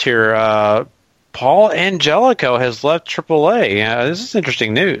something else here. Paul Angelico has left AAA. This is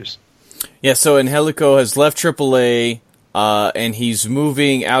interesting news. Yeah, so Angelico has left AAA, and he's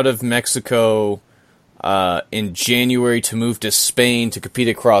moving out of Mexico in January to move to Spain to compete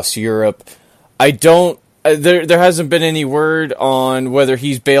across Europe. I don't. There hasn't been any word on whether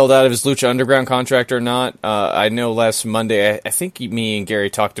he's bailed out of his Lucha Underground contract or not. I know last Monday, I think me and Gary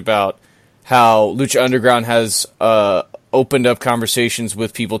talked about how Lucha Underground has opened up conversations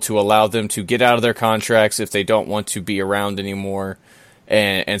with people to allow them to get out of their contracts if they don't want to be around anymore,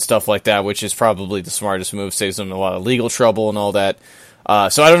 and stuff like that, which is probably the smartest move, saves them a lot of legal trouble and all that.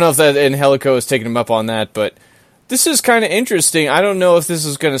 So I don't know if that Angelico is taking him up on that, but this is kind of interesting. I don't know if this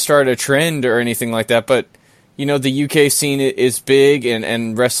is going to start a trend or anything like that, but you know, the UK scene is big,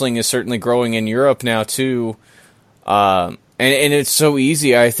 and wrestling is certainly growing in Europe now too. And it's so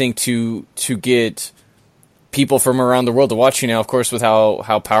easy, I think, to get people from around the world to watch you now, of course, with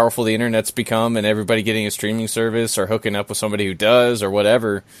how powerful the internet's become and everybody getting a streaming service or hooking up with somebody who does or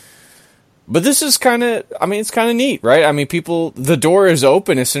whatever. But this is kind of, I mean, it's kind of neat, right? I mean, the door is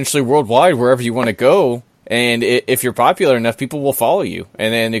open essentially worldwide wherever you want to go. And if you're popular enough, people will follow you.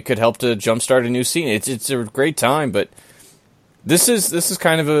 And then it could help to jumpstart a new scene. It's a great time, but this is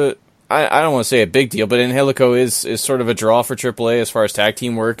kind of a, I don't want to say a big deal, but Angelico is sort of a draw for AAA as far as tag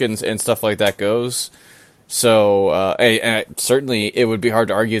team work and stuff like that goes. So, certainly it would be hard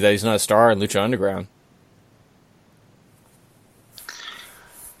to argue that he's not a star in Lucha Underground.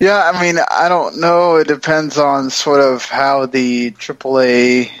 Yeah, I mean, I don't know. It depends on sort of how the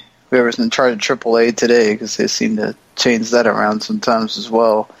AAA, whoever's in charge of AAA today, because they seem to change that around sometimes as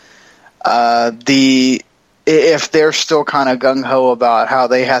well. If they're still kind of gung-ho about how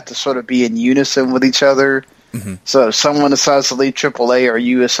they have to sort of be in unison with each other. Mm-hmm. So if someone decides to leave AAA, are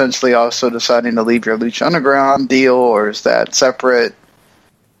you essentially also deciding to leave your Lucha Underground deal, or is that separate?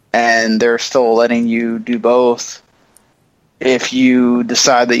 And they're still letting you do both. If you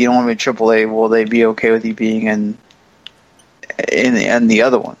decide that you don't want to be AAA, will they be okay with you being in the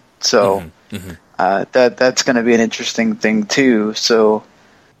other one? So that's going to be an interesting thing too. So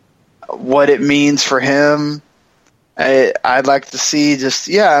what it means for him, I'd like to see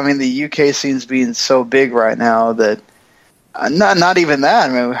I mean, the UK scene's being so big right now that not even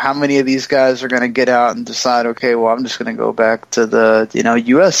that. I mean, how many of these guys are going to get out and decide, okay, well, I'm just going to go back to the,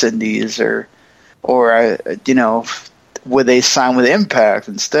 US Indies or would they sign with Impact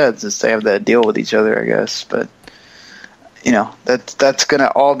instead, since they have that deal with each other, I guess. But that's going to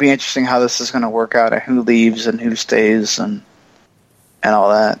all be interesting how this is going to work out and who leaves and who stays and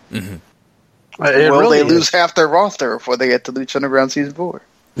all that. Mm-hmm. Will they lose half their roster before they get to Lucha Underground Season 4?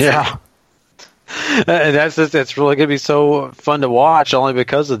 Yeah. And that's really going to be so fun to watch, only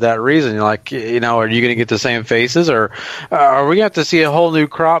because of that reason. Like, are you going to get the same faces, or are we going to have to see a whole new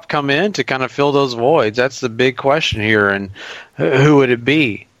crop come in to kind of fill those voids? That's the big question here, and who would it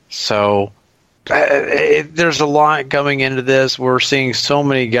be? So there's a lot coming into this. We're seeing so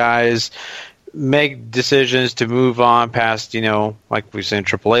many guys make decisions to move on past, like we've seen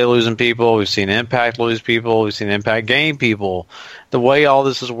AAA losing people, we've seen Impact lose people, we've seen Impact gain people. The way all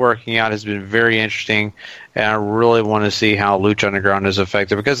this is working out has been very interesting, and I really want to see how Lucha Underground is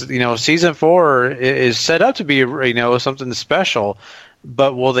affected, because, Season 4 is set up to be, something special,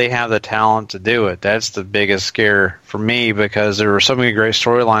 but will they have the talent to do it? That's the biggest scare for me, because there were so many great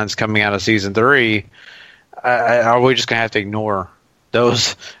storylines coming out of Season 3. Are we just going to have to ignore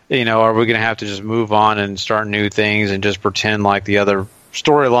those? Are we going to have to just move on and start new things and just pretend like the other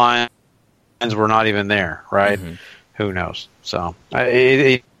storylines were not even there, right? Mm-hmm. Who knows? So,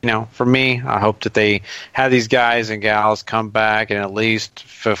 for me, I hope that they have these guys and gals come back and at least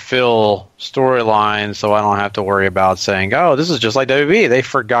fulfill storylines, so I don't have to worry about saying, oh, this is just like WWE. They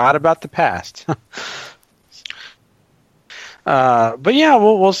forgot about the past. But yeah,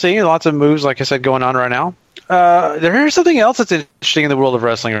 we'll see. Lots of moves, like I said, going on right now. There's something else that's interesting in the world of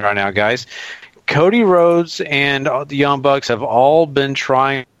wrestling right now, guys. Cody Rhodes and the Young Bucks have all been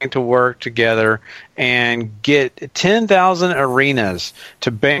trying to work together and get 10,000 arenas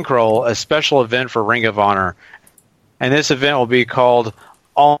to bankroll a special event for Ring of Honor. And this event will be called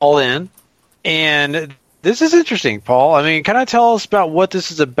All In. And this is interesting, Paul. I mean, can I tell us about what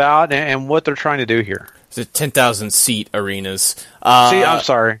this is about and what they're trying to do here? It's 10,000 seat arenas. See, I'm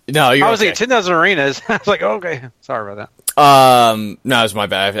sorry. No, I was thinking 10,000 arenas. I was like, okay, sorry about that. No, it's my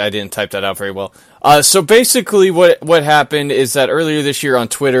bad. I didn't type that out very well. So basically what happened is that earlier this year on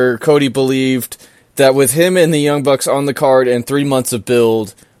Twitter, Cody believed that with him and the Young Bucks on the card and 3 months of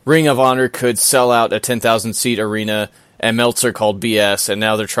build, Ring of Honor could sell out a 10,000 seat arena, and Meltzer called BS, and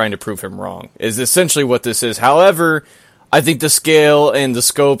now they're trying to prove him wrong, is essentially what this is. However, I think the scale and the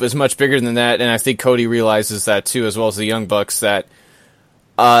scope is much bigger than that, and I think Cody realizes that too, as well as the Young Bucks, that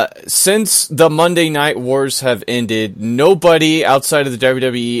since the Monday Night Wars have ended, nobody outside of the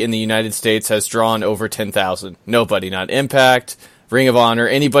WWE in the United States has drawn over 10,000. Nobody, not Impact, Ring of Honor,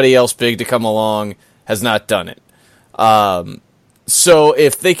 anybody else big to come along has not done it. So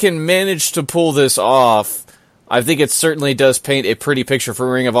if they can manage to pull this off, I think it certainly does paint a pretty picture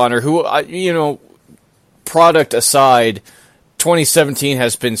for Ring of Honor, who, product aside, 2017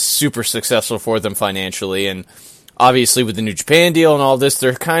 has been super successful for them financially, and obviously with the New Japan deal and all this,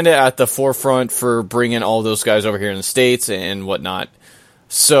 they're kind of at the forefront for bringing all those guys over here in the States and whatnot.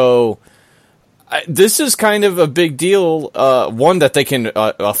 So this is kind of a big deal, one, that they can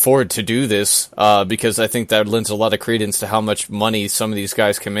afford to do this, because I think that lends a lot of credence to how much money some of these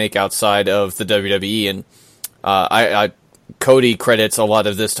guys can make outside of the WWE, and Cody credits a lot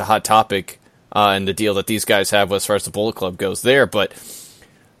of this to Hot Topic and the deal that these guys have as far as the Bullet Club goes there, but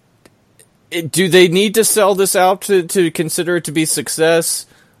do they need to sell this out to consider it to be success?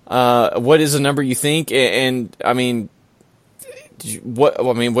 What is the number you think? And I mean, what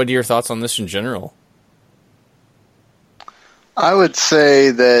are your thoughts on this in general? I would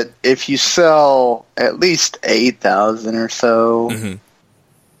say that if you sell at least 8,000 or so,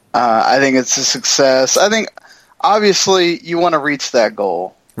 I think it's a success. I think obviously you want to reach that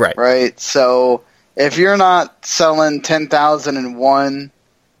goal, right? So if you're not selling 10,001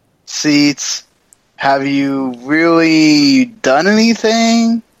 seats, have you really done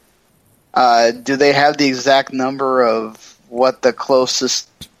anything? Do they have the exact number of what the closest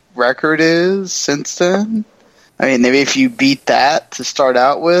record is since then? I mean, maybe if you beat that to start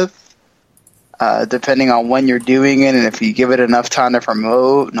out with, depending on when you're doing it and if you give it enough time to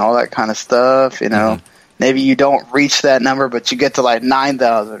promote and all that kind of stuff, maybe you don't reach that number, but you get to like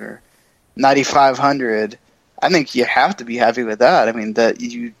 9,000 or 9,500. I think you have to be happy with that. I mean, that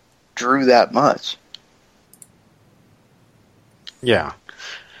you drew that much. Yeah.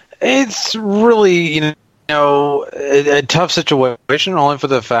 It's really, a tough situation, only for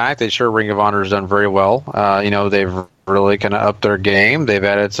the fact that sure Ring of Honor has done very well. They've really kind of upped their game. They've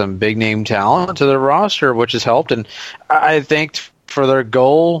added some big name talent to their roster, which has helped. And I think for their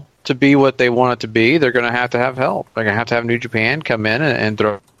goal to be what they want it to be, they're going to have help. They're going to have New Japan come in and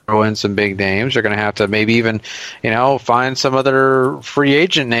throw in some big names. They're going to have to maybe even, find some other free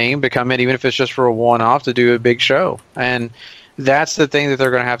agent name to come in, even if it's just for a one-off, to do a big show. And that's the thing that they're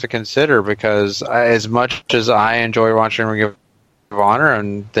going to have to consider, because as much as I enjoy watching Ring of Honor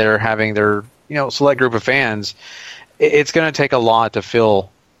and they're having their select group of fans, it's going to take a lot to fill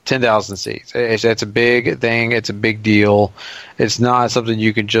 10,000 seats. It's a big thing. It's a big deal. It's not something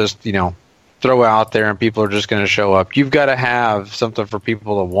you can just throw out there and people are just going to show up. You've got to have something for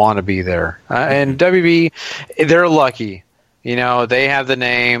people to want to be there. And WB, they're lucky. They have the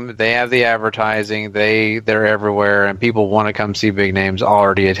name, they have the advertising, they're everywhere, and people want to come see big names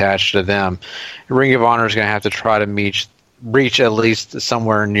already attached to them. Ring of Honor is going to have to try to reach at least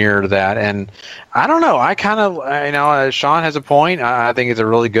somewhere near that. And I don't know. I kind of, Sean has a point. I think it's a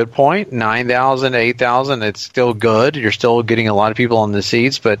really good point. 9,000, 8,000, it's still good. You're still getting a lot of people on the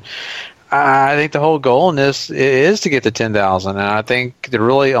seats, but I think the whole goal in this is to get to 10,000, and I think the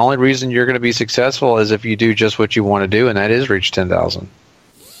really only reason you're going to be successful is if you do just what you want to do, and that is reach 10,000.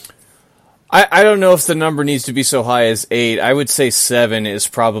 I don't know if the number needs to be so high as 8. I would say 7 is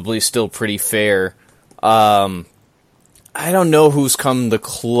probably still pretty fair. I don't know who's come the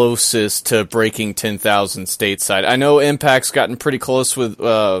closest to breaking 10,000 stateside. I know Impact's gotten pretty close with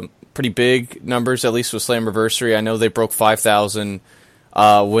pretty big numbers, at least with Slammiversary. I know they broke 5,000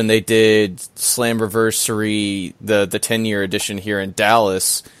 when they did Slammiversary, the 10-year edition here in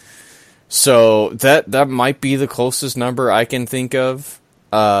Dallas. So that might be the closest number I can think of,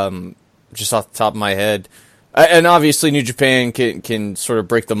 just off the top of my head. And obviously, New Japan can sort of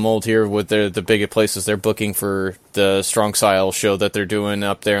break the mold here with the bigger places they're booking for the Strong Style show that they're doing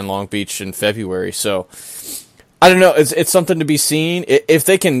up there in Long Beach in February. So I don't know. It's something to be seen. If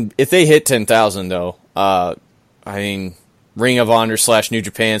they hit 10,000 though, I mean, Ring of Honor / New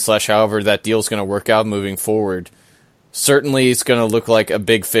Japan / however that deal's going to work out moving forward. Certainly, it's going to look like a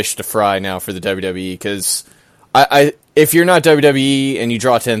big fish to fry now for the WWE. Because if you're not WWE and you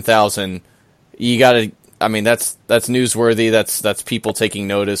draw 10,000, you got to. I mean, that's newsworthy. That's people taking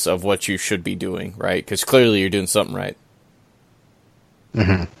notice of what you should be doing, right? Because clearly you're doing something right.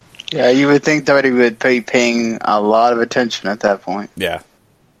 Mm-hmm. Yeah, you would think WWE would be paying a lot of attention at that point. Yeah.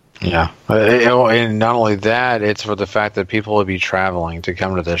 Yeah. And not only that, it's for the fact that people will be traveling to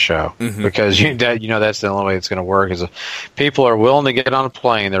come to this show. Mm-hmm. Because that's the only way it's going to work is if people are willing to get on a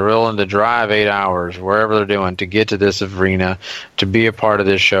plane, they're willing to drive 8 hours, wherever they're doing, to get to this arena, to be a part of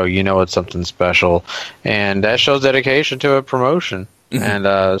this show. It's something special. And that shows dedication to a promotion. Mm-hmm.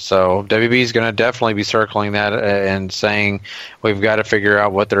 And so WB is going to definitely be circling that and saying we've got to figure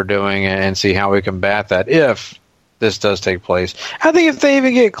out what they're doing and see how we combat that if this does take place. I think if they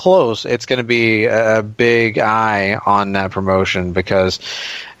even get close, it's going to be a big eye on that promotion because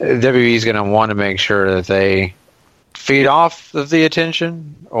WWE is going to want to make sure that they feed off of the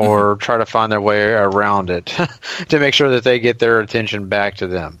attention or try to find their way around it to make sure that they get their attention back to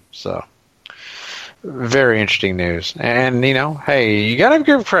them. So very interesting news. And, hey, you got to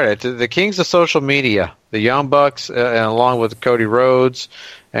give credit to the kings of social media, the Young Bucks, and along with Cody Rhodes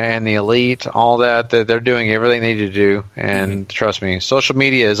and the Elite, all that they're doing everything they need to do. And trust me, social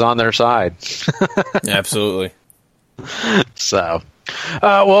media is on their side. Absolutely. So,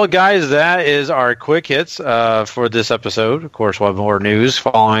 well, guys, that is our quick hits for this episode. Of course, we'll have more news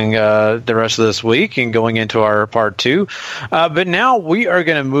following the rest of this week and going into our part 2. But now we are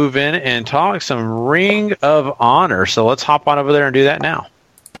going to move in and talk some Ring of Honor. So let's hop on over there and do that now.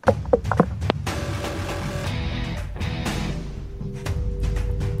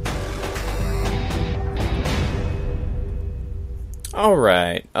 All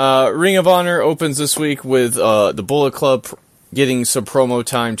right. Ring of Honor opens this week with the Bullet Club getting some promo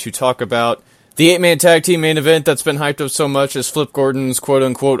time to talk about the 8-man tag team main event that's been hyped up so much as Flip Gordon's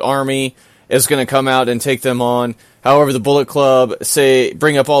quote-unquote army is going to come out and take them on. However, the Bullet Club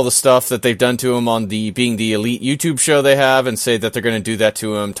bring up all the stuff that they've done to him on being the Elite YouTube show they have and say that they're going to do that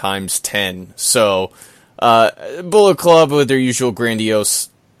to him times 10. So, Bullet Club with their usual grandiose,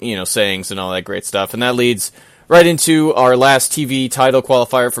 sayings and all that great stuff. And that leads right into our last TV title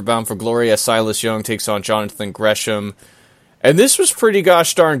qualifier for Bound for Glory as Silas Young takes on Jonathan Gresham. And this was pretty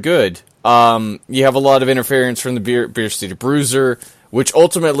gosh darn good. You have a lot of interference from the Beer City Bruiser, which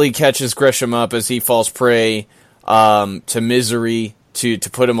ultimately catches Gresham up as he falls prey to Misery to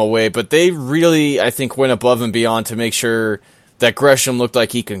put him away. But they really, I think, went above and beyond to make sure that Gresham looked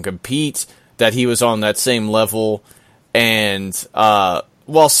like he can compete, that he was on that same level. And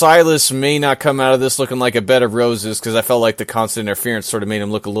while Silas may not come out of this looking like a bed of roses, because I felt like the constant interference sort of made him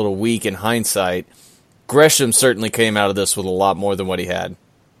look a little weak in hindsight, Gresham certainly came out of this with a lot more than what he had.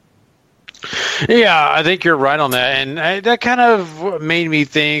 Yeah, I think you're right on that. And that kind of made me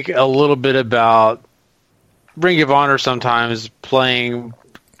think a little bit about Ring of Honor sometimes playing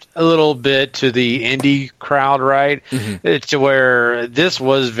a little bit to the indie crowd, right? Mm-hmm. To where this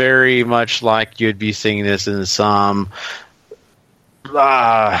was very much like you'd be seeing this in some...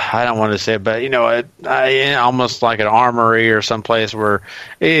 I don't want to say it, but almost like an armory or someplace where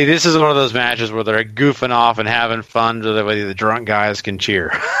this is one of those matches where they're goofing off and having fun so that way the drunk guys can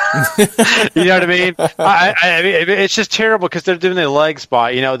cheer. You know what I mean? I mean, it's just terrible because they're doing the leg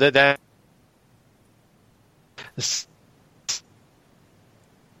spot. That.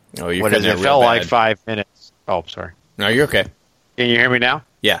 Oh, you're what is it? It felt like 5 minutes. Oh, sorry. No, you're okay. Can you hear me now?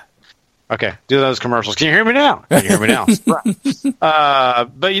 Yeah. Okay, do those commercials. Can you hear me now? Can you hear me now?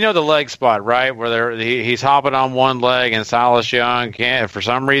 But the leg spot, right, where he's hopping on one leg and Silas Young for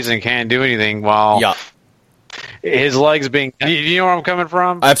some reason can't do anything while his legs being. You know where I'm coming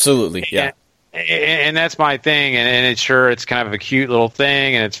from? Absolutely, yeah. And that's my thing, and it's kind of a cute little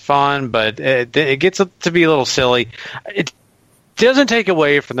thing, and it's fun, but it gets to be a little silly. It doesn't take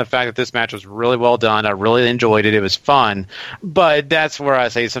away from the fact that this match was really well done. I really enjoyed it. It was fun. But that's where I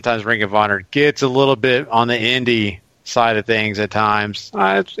say sometimes Ring of Honor gets a little bit on the indie side of things at times.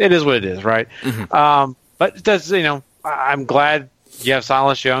 It is what it is, right? Mm-hmm. But it does, I'm glad you have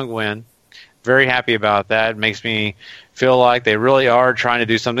Silas Young win. Very happy about that. It makes me feel like they really are trying to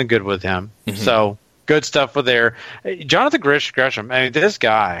do something good with him. Mm-hmm. So good stuff for there. Jonathan Gresham, I mean, this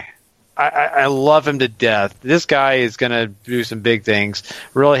guy... I love him to death. This guy is going to do some big things.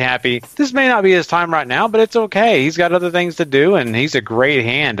 Really happy. This may not be his time right now, but it's okay. He's got other things to do, and he's a great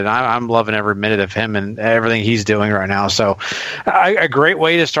hand, and I'm loving every minute of him and everything he's doing right now. So a great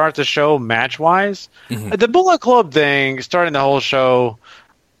way to start the show match-wise. Mm-hmm. The Bullet Club thing, starting the whole show,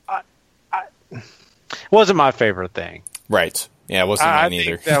 wasn't my favorite thing. Right. Yeah, it wasn't mine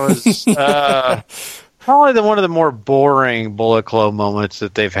either. That was probably one of the more boring Bullet Club moments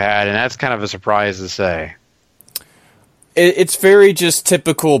that they've had, and that's kind of a surprise to say. It's very just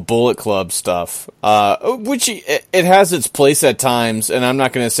typical Bullet Club stuff, which it has its place at times, and I'm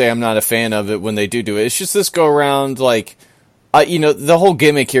not going to say I'm not a fan of it when they do it. It's just this go-around, like, the whole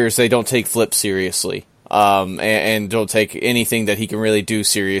gimmick here is they don't take Flip seriously, and don't take anything that he can really do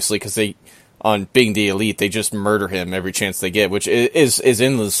seriously, because they, on being the Elite, they just murder him every chance they get, which is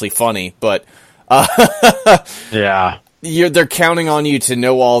endlessly funny, but yeah, they're counting on you to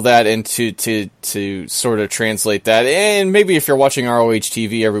know all that and to sort of translate that. And maybe if you're watching RoH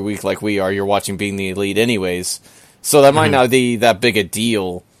TV every week like we are, you're watching Being the Elite anyways, so that might not be that big a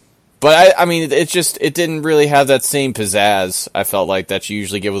deal. But I mean, it didn't really have that same pizzazz, I felt like, that you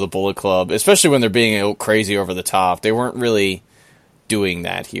usually get with a Bullet Club, especially when they're being crazy over the top. They weren't really doing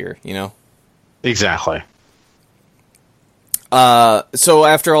that here, you know? Exactly. So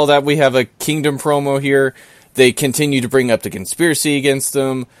after all that, we have a Kingdom promo here. They continue to bring up the conspiracy against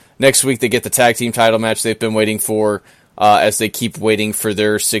them. Next week, they get the tag team title match they've been waiting for, as they keep waiting for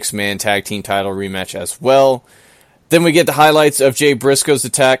their 6-man tag team title rematch as well. Then we get the highlights of Jay Briscoe's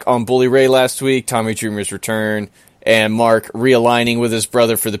attack on Bully Ray last week, Tommy Dreamer's return, and Mark realigning with his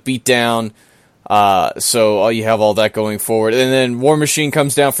brother for the beatdown. So you have all that going forward. And then War Machine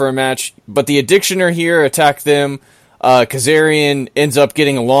comes down for a match, but the Addictioner here attack them. Kazarian ends up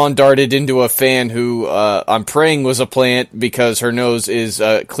getting lawn darted into a fan who I'm praying was a plant, because her nose is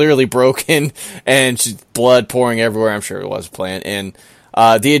clearly broken and blood pouring everywhere. I'm sure it was a plant. And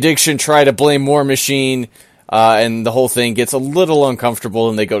the Addiction try to blame War Machine, and the whole thing gets a little uncomfortable,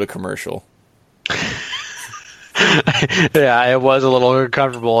 and they go to commercial. Yeah, it was a little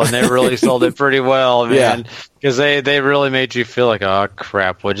uncomfortable, and they really sold it pretty well, man. Because they really made you feel like, oh,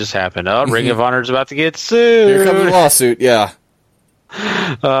 crap, what just happened? Oh, Ring of Honor's about to get sued. Here comes a lawsuit, yeah.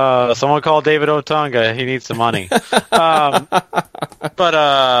 Someone call David Otunga. He needs some money.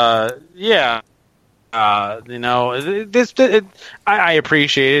 Yeah. I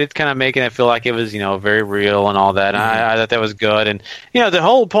appreciate it. It's kind of making it feel like it was, very real and all that. I thought that was good. And, the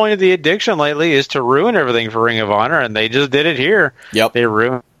whole point of the Addiction lately is to ruin everything for Ring of Honor, and they just did it here. Yep. They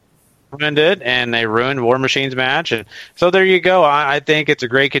ruined it, and they ruined War Machine's match. And so there you go. I think it's a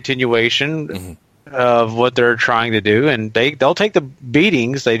great continuation of what they're trying to do, and they'll take the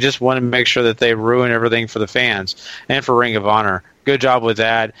beatings. They just want to make sure that they ruin everything for the fans and for Ring of Honor. Good job with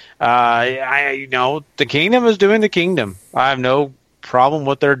that. The Kingdom is doing the Kingdom. I have no problem with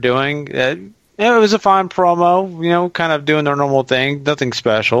what they're doing. It was a fine promo, kind of doing their normal thing. Nothing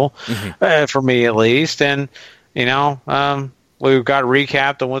special, for me at least. And, we've got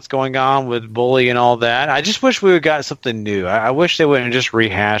recapped on what's going on with Bully and all that. I just wish we would have got something new. I wish they wouldn't just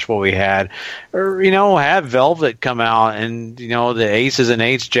rehash what we had. Or, have Velvet come out and, the Aces and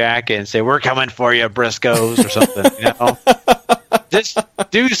Eights jacket and say, "We're coming for you, Briscoes," or something, Just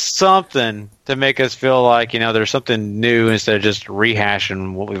do something to make us feel like, there's something new instead of just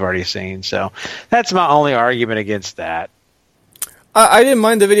rehashing what we've already seen. So that's my only argument against that. I didn't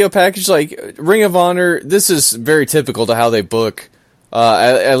mind the video package. Like, Ring of Honor, this is very typical to how they book,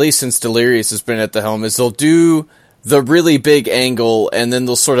 at least since Delirious has been at the helm, is they'll do the really big angle and then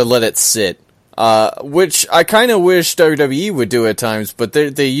they'll sort of let it sit. Which I kind of wish WWE would do at times, but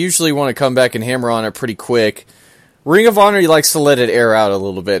they usually want to come back and hammer on it pretty quick. Ring of Honor likes to let it air out a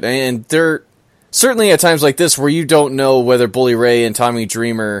little bit, and there certainly at times like this where you don't know whether Bully Ray and Tommy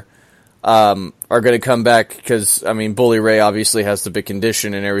Dreamer are going to come back, because, Bully Ray obviously has the big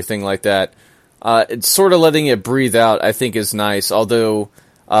condition and everything like that. It's sort of letting it breathe out, I think, is nice, although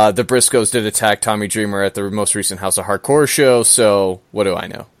the Briscoes did attack Tommy Dreamer at the most recent House of Hardcore show, so what do I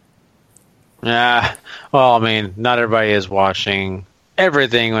know? Yeah, well, not everybody is watching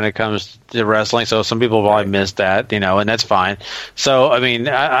everything when it comes to wrestling, so some people probably missed that, and that's fine. So, I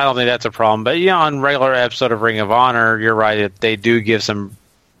don't think that's a problem. But, on regular episode of Ring of Honor, you're right, that they do give some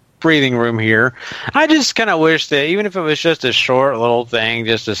breathing room here. I just kind of wish that even if it was just a short little thing,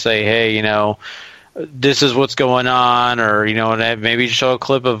 just to say, hey, this is what's going on, or, maybe show a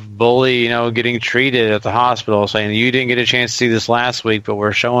clip of Bully, getting treated at the hospital, saying, you didn't get a chance to see this last week, but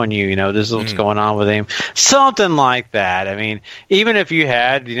we're showing you, this is what's going on with him. Something like that. Even if you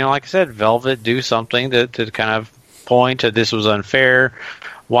had, like I said, Velvet do something to kind of point to this was unfair,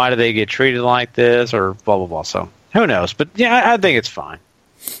 why do they get treated like this, or blah, blah, blah. So who knows? But yeah, I think it's fine.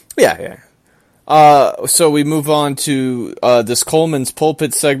 Yeah. So we move on to this Coleman's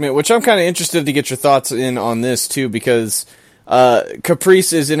Pulpit segment, which I'm kind of interested to get your thoughts in on this, too, because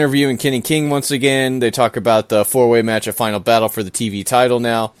Caprice is interviewing Kenny King once again. They talk about the 4-way match at Final Battle for the TV title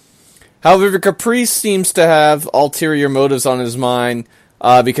now. However, Caprice seems to have ulterior motives on his mind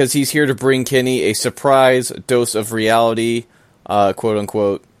because he's here to bring Kenny a surprise dose of reality,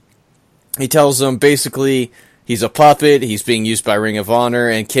 quote-unquote. He tells him basically he's a puppet, he's being used by Ring of Honor,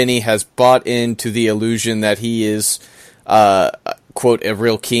 and Kenny has bought into the illusion that he is, quote, a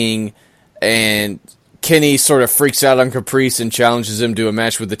real king, and Kenny sort of freaks out on Caprice and challenges him to a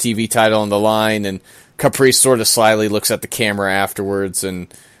match with the TV title on the line, and Caprice sort of slyly looks at the camera afterwards,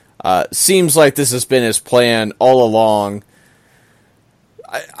 and seems like this has been his plan all along.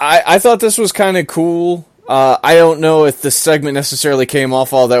 I thought this was kind of cool. I don't know if the segment necessarily came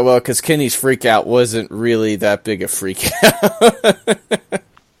off all that well, because Kenny's freak out wasn't really that big a freak out.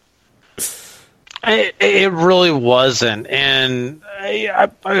 It really wasn't, and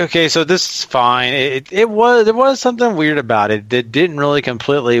okay, so this is fine. There was something weird about it that didn't really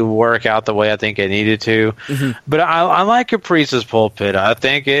completely work out the way I think it needed to. Mm-hmm. But I like Caprice's Pulpit. I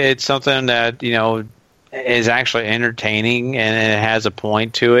think it's something that is actually entertaining and it has a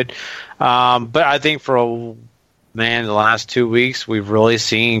point to it. But I think the last 2 weeks we've really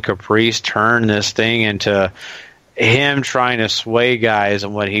seen Caprice turn this thing into him trying to sway guys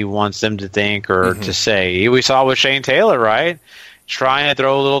and what he wants them to think or to say. We saw with Shane Taylor, right? Trying to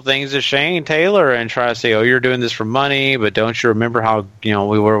throw little things at Shane Taylor and try to say, oh, you're doing this for money, but don't you remember how,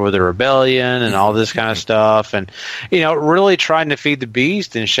 we were with the rebellion and all this kind of stuff. And, really trying to feed the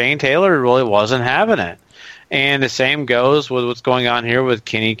beast, and Shane Taylor really wasn't having it. And the same goes with what's going on here with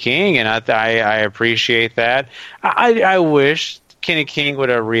Kenny King, and I appreciate that. I wish Kenny King would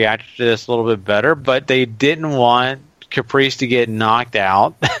have reacted to this a little bit better, but they didn't want Caprice to get knocked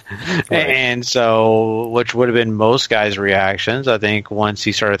out. Right. And so, which would have been most guys' reactions. I think once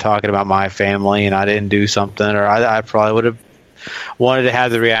he started talking about my family and I didn't do something, or I probably would have wanted to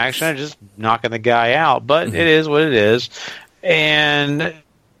have the reaction of just knocking the guy out. But it is what it is. And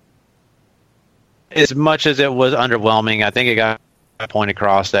as much as it was underwhelming, I think it got a point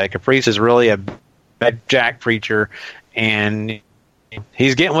across that Caprice is really a bad jack preacher, and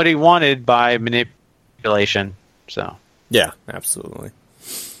he's getting what he wanted by manipulation. So yeah, absolutely.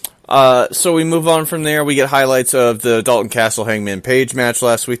 So we move on from there. We get highlights of the Dalton Castle Hangman Page match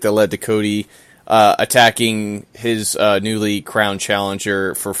last week that led to Cody attacking his newly crowned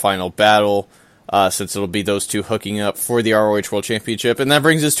challenger for Final Battle, since it'll be those two hooking up for the RoH World Championship. And that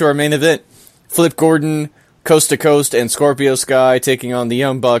brings us to our main event. Flip Gordon, Coast to Coast, and Scorpio Sky taking on the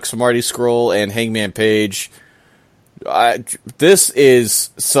Young Bucks, Marty Scurll, and Hangman Page. This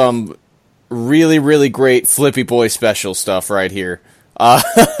is some really, really great Flippy Boy special stuff right here.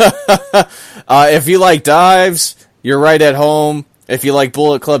 If you like dives, you're right at home. If you like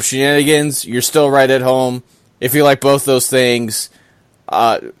Bullet Club shenanigans, you're still right at home. If you like both those things,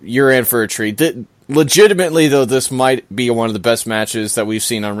 you're in for a treat. Legitimately, though, this might be one of the best matches that we've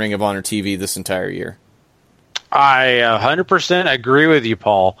seen on Ring of Honor TV this entire year. I 100% agree with you,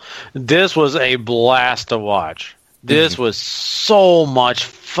 Paul. This was a blast to watch. This was so much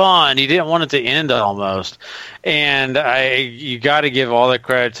fun. You didn't want it to end almost. And you got to give all the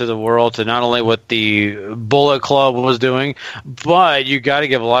credit to the world to not only what the Bullet Club was doing, but you got to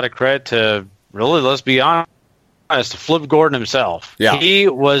give a lot of credit to, really, let's be honest, Flip Gordon himself. Yeah. He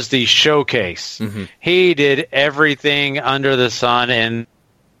was the showcase. He did everything under the sun in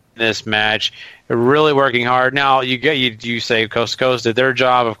this match, really working hard. Now, you say Coast to Coast did their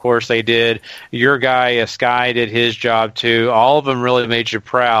job. Of course they did. Your guy, Sky, did his job too. All of them really made you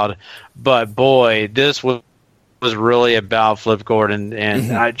proud. But, boy, this was really about Flip Gordon,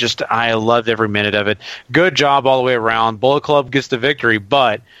 and I loved every minute of it. Good job all the way around. Bullet Club gets the victory,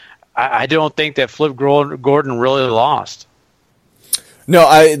 but I don't think that Flip Gordon really lost.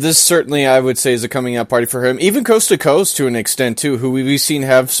 No, this certainly, I would say, is a coming out party for him. Even Coast to Coast, to an extent, too, who we've seen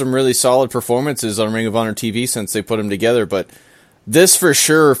have some really solid performances on Ring of Honor TV since they put them together. But this, for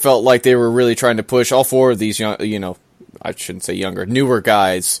sure, felt like they were really trying to push all four of these, young, I shouldn't say younger, newer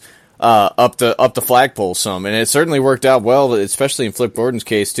guys up the flagpole some. And it certainly worked out well, especially in Flip Gordon's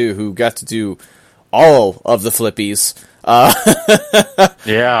case, too, who got to do all of the flippies.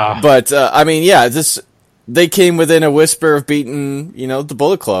 Yeah. But, they came within a whisper of beating, the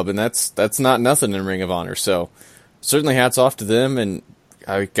Bullet Club, and that's not nothing in Ring of Honor. So certainly hats off to them, and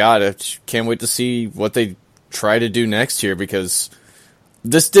I can't wait to see what they try to do next year, because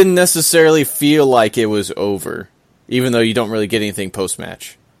this didn't necessarily feel like it was over, even though you don't really get anything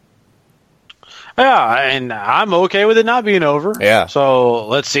post-match. Yeah, and I'm okay with it not being over. Yeah. So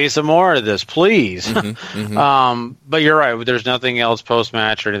let's see some more of this, please. Mm-hmm. But you're right. There's nothing else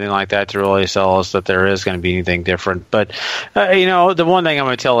post-match or anything like that to really sell us that there is going to be anything different. But, the one thing I'm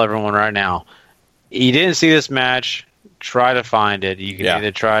going to tell everyone right now, you didn't see this match, try to find it. You can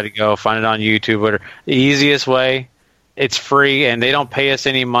either try to go find it on YouTube or the easiest way. It's free, and they don't pay us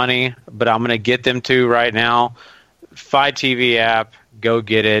any money, but I'm going to get them to right now. Fight TV app, go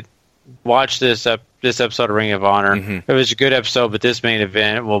get it. Watch this episode of Ring of Honor. Mm-hmm. It was a good episode, but this main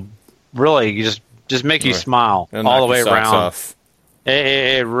event will really just make you smile all the way around.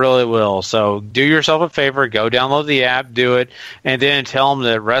 It really will. So do yourself a favor, go download the app, do it, and then tell them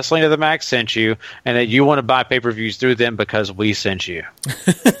that Wrestling to the Max sent you and that you want to buy pay-per-views through them because we sent you.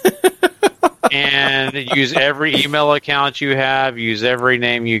 And use every email account you have, use every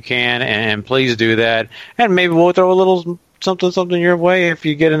name you can, and please do that. And maybe we'll throw a little something your way if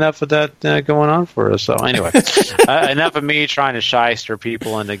you get enough of that going on for us. So anyway, enough of me trying to shyster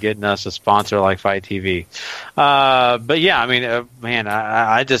people into getting us a sponsor like Fight TV. But yeah, I mean, man,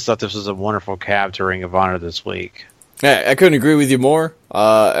 I just thought this was a wonderful cab to Ring of Honor this week. I couldn't agree with you more.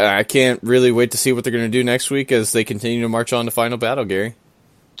 I can't really wait to see what they're going to do next week as they continue to march on to Final Battle, Gary.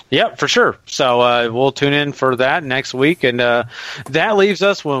 Yep, for sure. So we'll tune in for that next week. And that leaves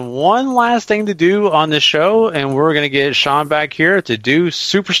us with one last thing to do on the show, and we're going to get Sean back here to do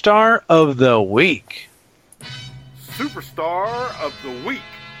Superstar of the Week. Superstar of the Week.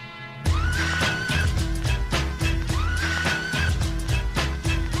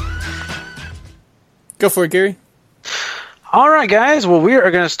 Go for it, Gary. All right, guys. Well, we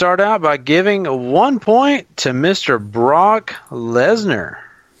are going to start out by giving 1 point to Mr. Brock Lesnar.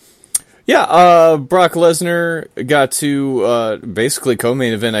 Yeah, Brock Lesnar got to basically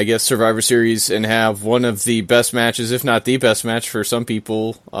co-main event, I guess, Survivor Series and have one of the best matches, if not the best match for some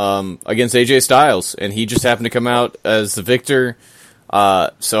people, against AJ Styles. And he just happened to come out as the victor.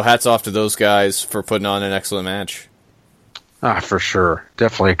 So hats off to those guys for putting on an excellent match. For sure.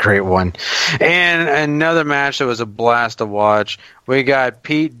 Definitely a great one. And another match that was a blast to watch. We got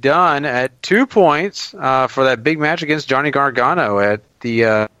Pete Dunne at 2 points for that big match against Johnny Gargano at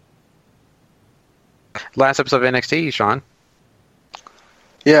the last episode of NXT, Sean.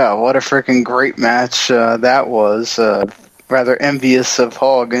 Yeah, what a freaking great match that was. Rather envious of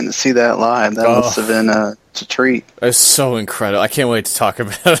Hall getting to see that live. That must have been a treat. It was so incredible. I can't wait to talk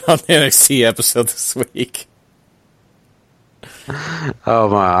about it on the NXT episode this week. Oh,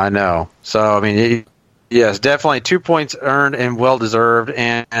 my, I know. So, I mean, yes, definitely 2 points earned and well-deserved.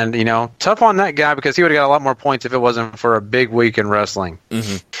 And, tough on that guy because he would have got a lot more points if it wasn't for a big week in wrestling.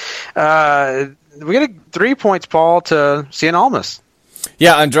 Mm-hmm. We got 3 points, Paul, to Cien Almas.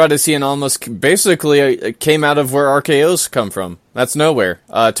 Yeah, Andrade Cien Almas basically came out of where RKO's come from. That's nowhere.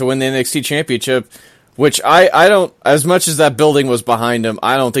 To win the NXT Championship, which I don't, as much as that building was behind him,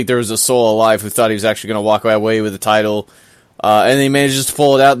 I don't think there was a soul alive who thought he was actually going to walk away with the title. And he manages to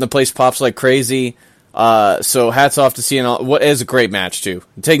pull it out, and the place pops like crazy. So hats off to Cien Almas. What is a great match, too.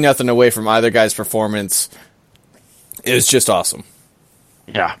 Take nothing away from either guy's performance. It was just awesome.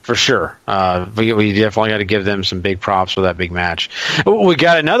 Yeah, for sure. We definitely got to give them some big props for that big match. We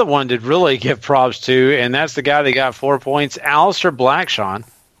got another one to really give props to, and that's the guy that got 4 points, Aleister Black, Sean.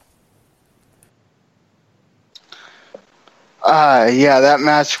 Yeah, that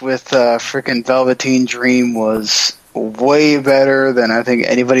match with freaking Velveteen Dream was way better than I think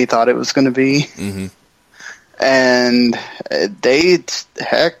anybody thought it was going to be. Mm-hmm. And I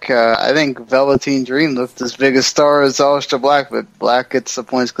think Velveteen Dream looked as big a star as Aleister Black, but Black gets the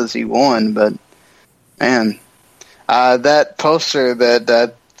points because he won. But, man, that poster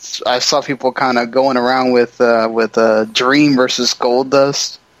that I saw people kind of going around with a Dream versus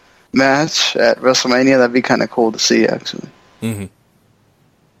Goldust match at WrestleMania, that'd be kind of cool to see, actually. Mm-hmm.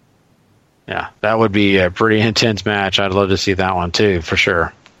 Yeah, that would be a pretty intense match. I'd love to see that one, too, for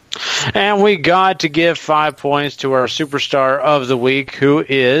sure. And we got to give 5 points to our Superstar of the Week, who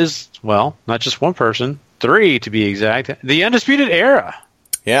is, well, not just one person, 3 to be exact, the Undisputed Era.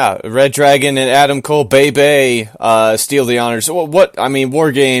 Yeah, Red Dragon and Adam Cole, Bay, steal the honors.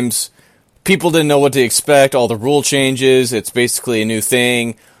 War Games, people didn't know what to expect, all the rule changes, it's basically a new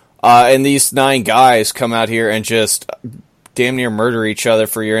thing. And these 9 guys come out here and just damn near murder each other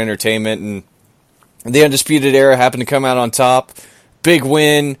for your entertainment. And the Undisputed Era happened to come out on top. Big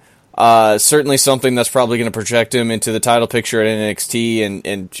win. Certainly something that's probably going to project him into the title picture at NXT.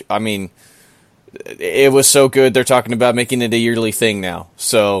 And I mean, it was so good. They're talking about making it a yearly thing now.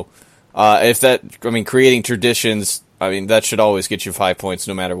 So, creating traditions, that should always get you 5 points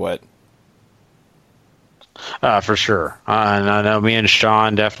no matter what. For sure. And I know me and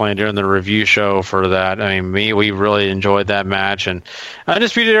Sean definitely during the review show for that. I mean, we really enjoyed that match, and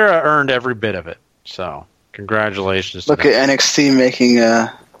Undisputed Era earned every bit of it. So, congratulations. Look at NXT making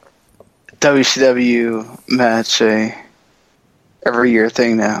a WCW match a every year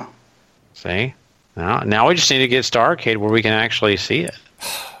thing now. See? Now we just need to get Starrcade where we can actually see it.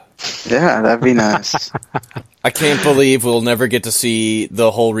 Yeah, that'd be nice. I can't believe we'll never get to see the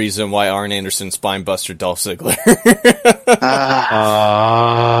whole reason why Arn Anderson spine busted Dolph Ziggler.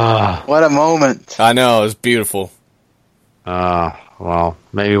 What a moment. I know, it was beautiful. Well,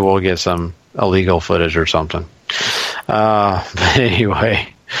 maybe we'll get some illegal footage or something. But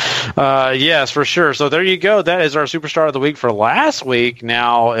anyway. Yes, for sure. So there you go. That is our Superstar of the Week for last week.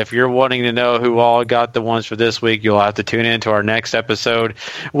 Now, if you're wanting to know who all got the ones for this week, you'll have to tune in to our next episode,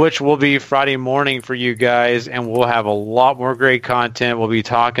 which will be Friday morning for you guys, and we'll have a lot more great content. We'll be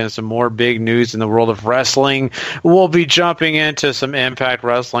talking some more big news in the world of wrestling. We'll be jumping into some Impact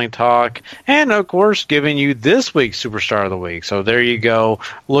Wrestling talk, and, of course, giving you this week's Superstar of the Week. So there you go.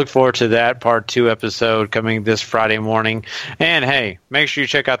 Look forward to that Part 2 episode coming this Friday morning. And, hey, make sure you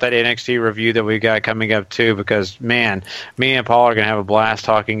check out that NXT review that we got coming up too, because man, me and Paul are going to have a blast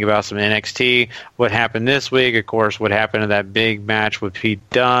talking about some NXT, what happened this week, of course, what happened in that big match with Pete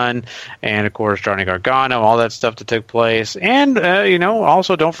Dunne, and of course Johnny Gargano, all that stuff that took place. And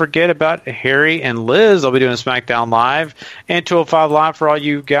also don't forget about Harry and Liz. They'll be doing SmackDown Live and 205 Live for all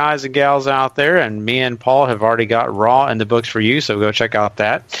you guys and gals out there, and me and Paul have already got Raw in the books for you, so go check out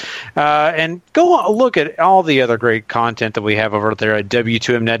that, and go look at all the other great content that we have over there at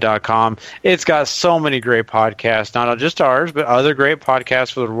W2Mnet.com. It's got so many great podcasts, not just ours, but other great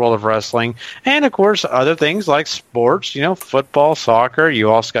podcasts for the world of wrestling. And, of course, other things like sports, football, soccer. You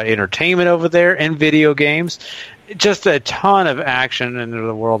also got entertainment over there and video games. Just a ton of action in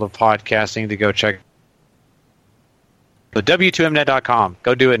the world of podcasting to go check. The W2Mnet.com.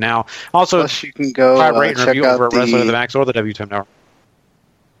 Go do it now. Also, plus you can go rate and review over at Wrestling of the Max or the W2M Network.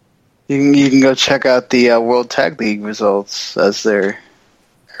 You can go check out the World Tag League results as they're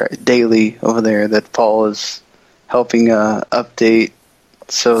daily over there that Paul is helping update,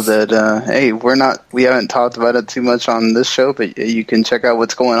 so that we haven't talked about it too much on this show, but you can check out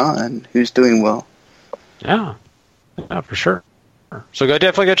what's going on and who's doing well. Yeah, for sure. So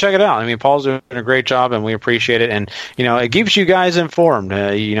definitely go check it out. I mean, Paul's doing a great job, and we appreciate it. And it keeps you guys informed.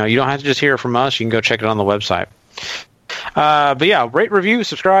 You don't have to just hear it from us. You can go check it on the website. But yeah, rate, review,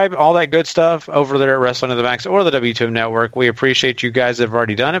 subscribe, all that good stuff over there at Wrestling of the Max or the W2M Network. We appreciate you guys that have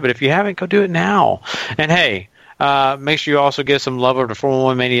already done it, but if you haven't, go do it now. And hey, make sure you also give some love over to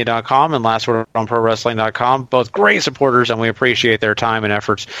 411mania.com and Last Word on ProWrestling.com. Both great supporters, and we appreciate their time and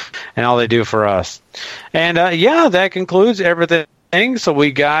efforts and all they do for us. And that concludes everything. So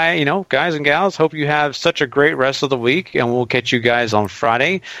we guys and gals, hope you have such a great rest of the week, and we'll catch you guys on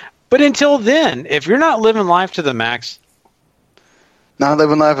Friday. But until then, if you're not living life to the max, not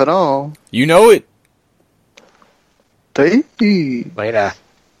living life at all, you know it. Later.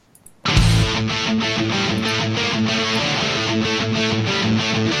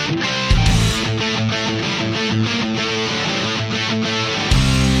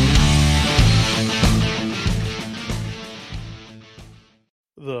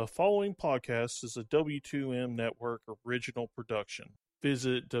 The following podcast is a W2M Network original production.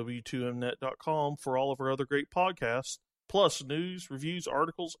 Visit W2Mnet.com for all of our other great podcasts, plus news, reviews,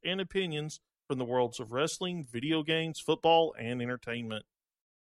 articles, and opinions from the worlds of wrestling, video games, football, and entertainment.